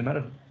come through, the amount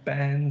of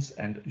bands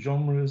and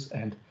genres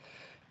and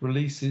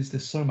releases.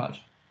 There's so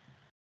much.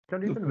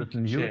 And even with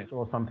news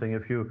or something,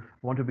 if you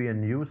want to be a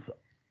news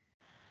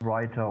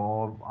writer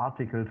or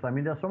articles, I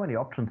mean, there's so many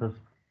options. There's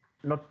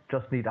not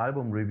just need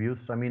album reviews.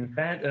 I mean,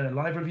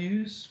 Live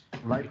reviews.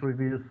 Live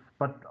reviews,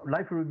 but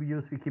live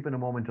reviews we keep in a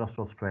moment just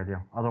for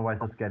Australia. Otherwise,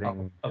 it's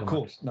getting. Of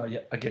course, no, yeah,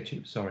 I get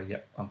you. Sorry,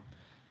 yeah.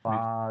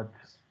 But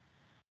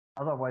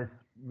otherwise,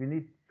 we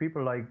need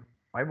people like,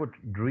 I would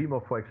dream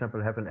of, for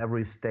example, having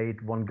every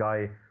state one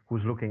guy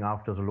who's looking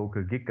after the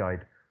local gig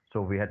guide.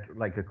 So we had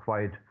like a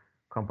quite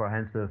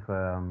comprehensive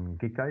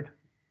gig guide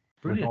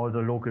with all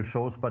the local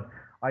shows. But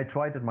I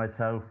tried it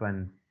myself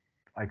and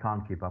I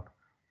can't keep up.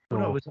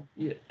 So,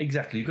 yeah,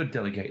 exactly. You've got to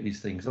delegate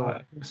these things.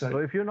 So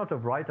if you're not a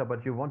writer,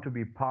 but you want to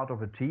be part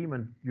of a team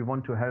and you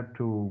want to help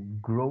to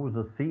grow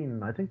the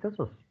scene, I think this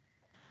is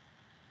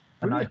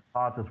a nice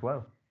part as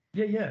well.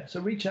 Yeah. So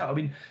reach out. I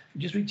mean,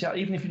 just reach out.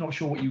 Even if you're not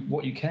sure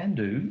what you can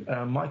do,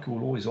 Michael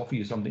will always offer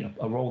you something,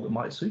 a role that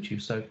might suit you.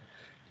 So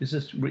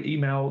just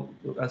email.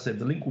 As I said,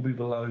 the link will be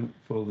below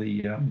for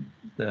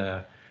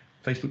the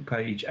Facebook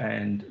page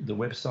and the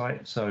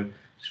website. So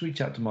just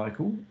reach out to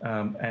Michael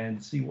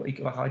and see what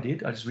like I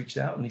did. I just reached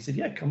out and he said,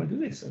 "Yeah, come and do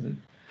this."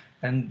 And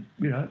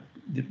the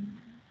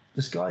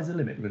sky's the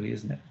limit, really,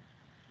 isn't it?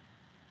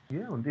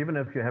 Yeah, and even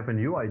if you have a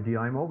new idea,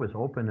 I'm always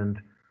open. And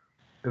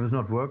if it's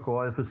not work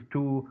or if it's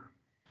too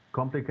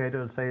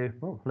complicated, say,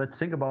 well, let's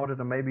think about it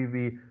and maybe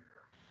we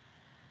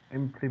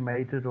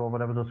implement it or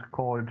whatever that's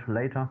called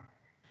later.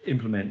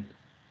 Implement.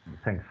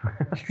 Thanks.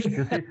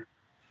 You see,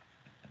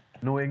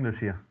 no English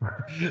here.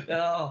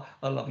 Oh,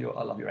 I love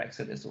your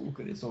accent. It's all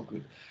good. It's all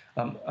good.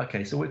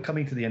 Okay, so we're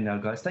coming to the end now,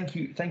 guys. Thank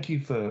you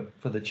for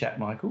the chat,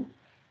 Michael.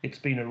 It's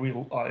been a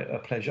real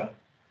pleasure.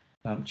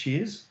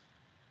 Cheers.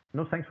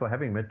 No, thanks for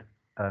having me.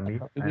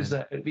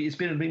 It's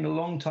been a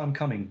long time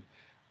coming.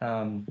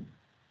 I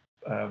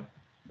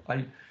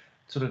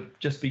sort of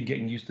just been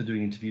getting used to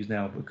doing interviews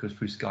now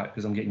through Skype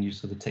because I'm getting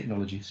used to the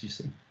technologies, you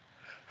see.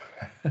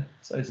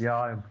 So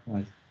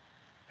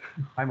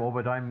I'm over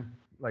it. I'm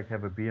like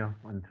have a beer,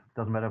 and it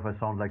doesn't matter if I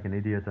sound like an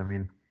idiot. I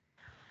mean,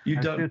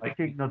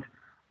 not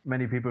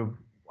many people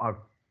are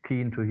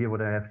keen to hear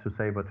what I have to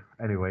say, but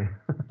anyway.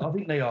 I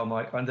think they are,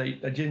 Mike, and they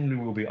genuinely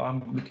will be.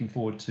 I'm looking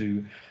forward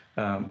to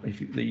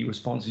the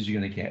responses you're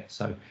going to get.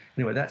 So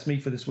anyway, that's me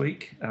for this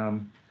week.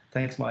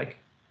 Thanks, Mike.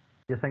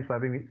 Yeah, thanks for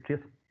having me.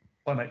 Cheers.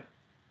 Bye, mate.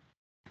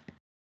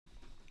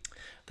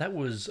 That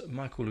was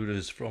Michael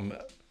Luders from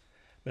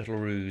Metal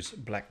Ruse,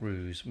 Black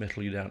Ruse,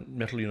 Metal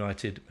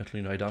United,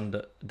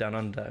 Down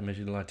Under, and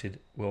Metal United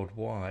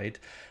Worldwide.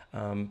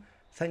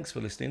 Thanks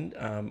for listening.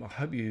 I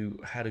hope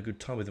you had a good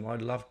time with him. I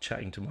love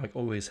chatting to Mike,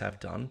 always have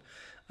done.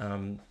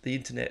 The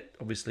internet,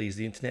 obviously, is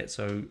the internet,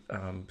 so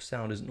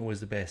sound isn't always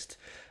the best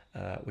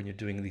when you're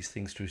doing these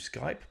things through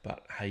Skype,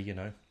 but hey, you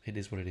know, it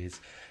is what it is.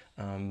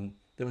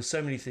 There were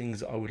so many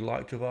things I would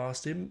like to have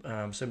asked him,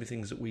 so many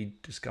things that we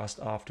discussed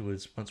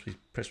afterwards once we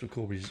press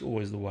record, which is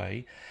always the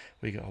way.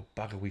 We go, oh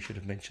bugger, we should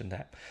have mentioned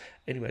that.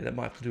 Anyway, that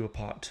might have to do a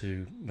part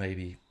 2,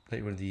 maybe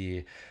later in the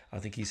year. I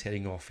think he's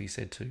heading off, he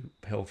said, to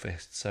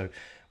Hellfest, so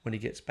when he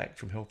gets back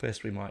from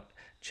Hellfest, we might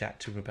chat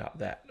to him about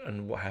that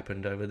and what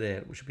happened over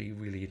there, which would be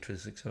really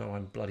interesting. So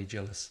I'm bloody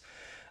jealous,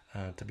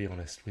 to be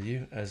honest with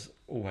you, as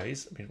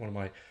always. I mean, one of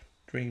my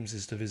dreams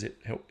is to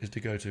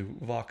go to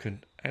Wacken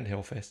and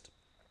Hellfest,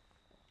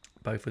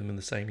 both of them in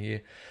the same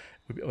year,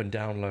 and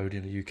Download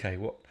in the UK.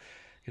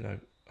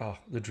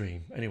 The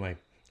dream. Anyway,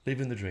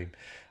 living the dream.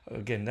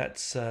 Again,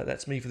 that's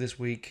me for this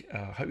week.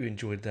 Hope you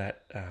enjoyed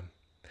that.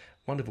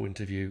 Wonderful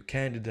interview,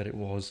 candid that it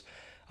was.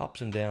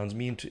 Ups and downs,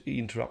 me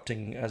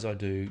interrupting as I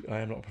do. I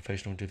am not a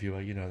professional interviewer,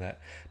 you know that.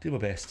 Do my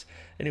best.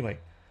 Anyway,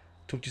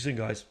 talk to you soon,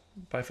 guys.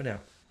 Bye for now.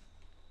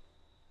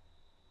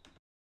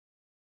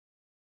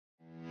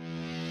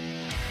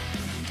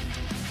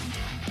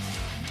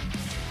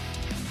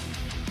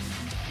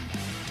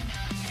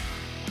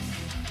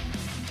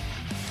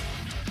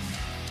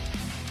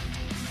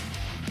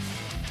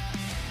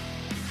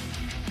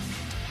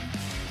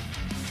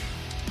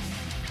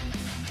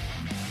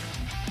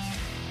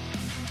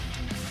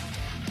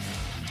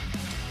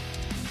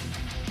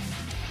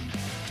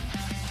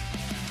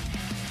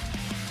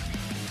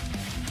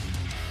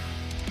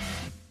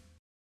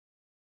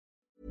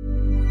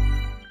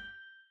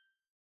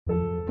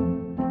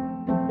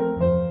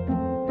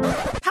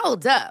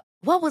 Hold up.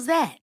 What was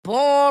that?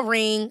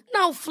 Boring.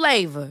 No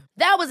flavor.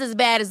 That was as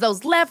bad as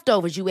those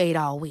leftovers you ate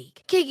all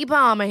week. Keke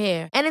Palmer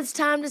here, and it's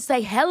time to say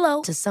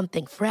hello to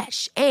something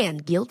fresh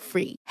and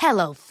guilt-free.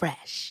 Hello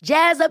Fresh.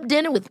 Jazz up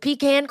dinner with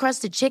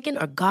pecan-crusted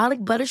chicken or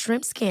garlic butter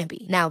shrimp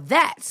scampi. Now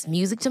that's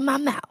music to my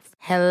mouth.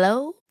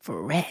 Hello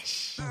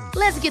Fresh.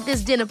 Let's get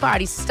this dinner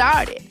party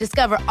started.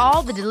 Discover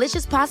all the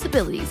delicious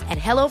possibilities at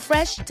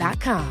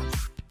HelloFresh.com.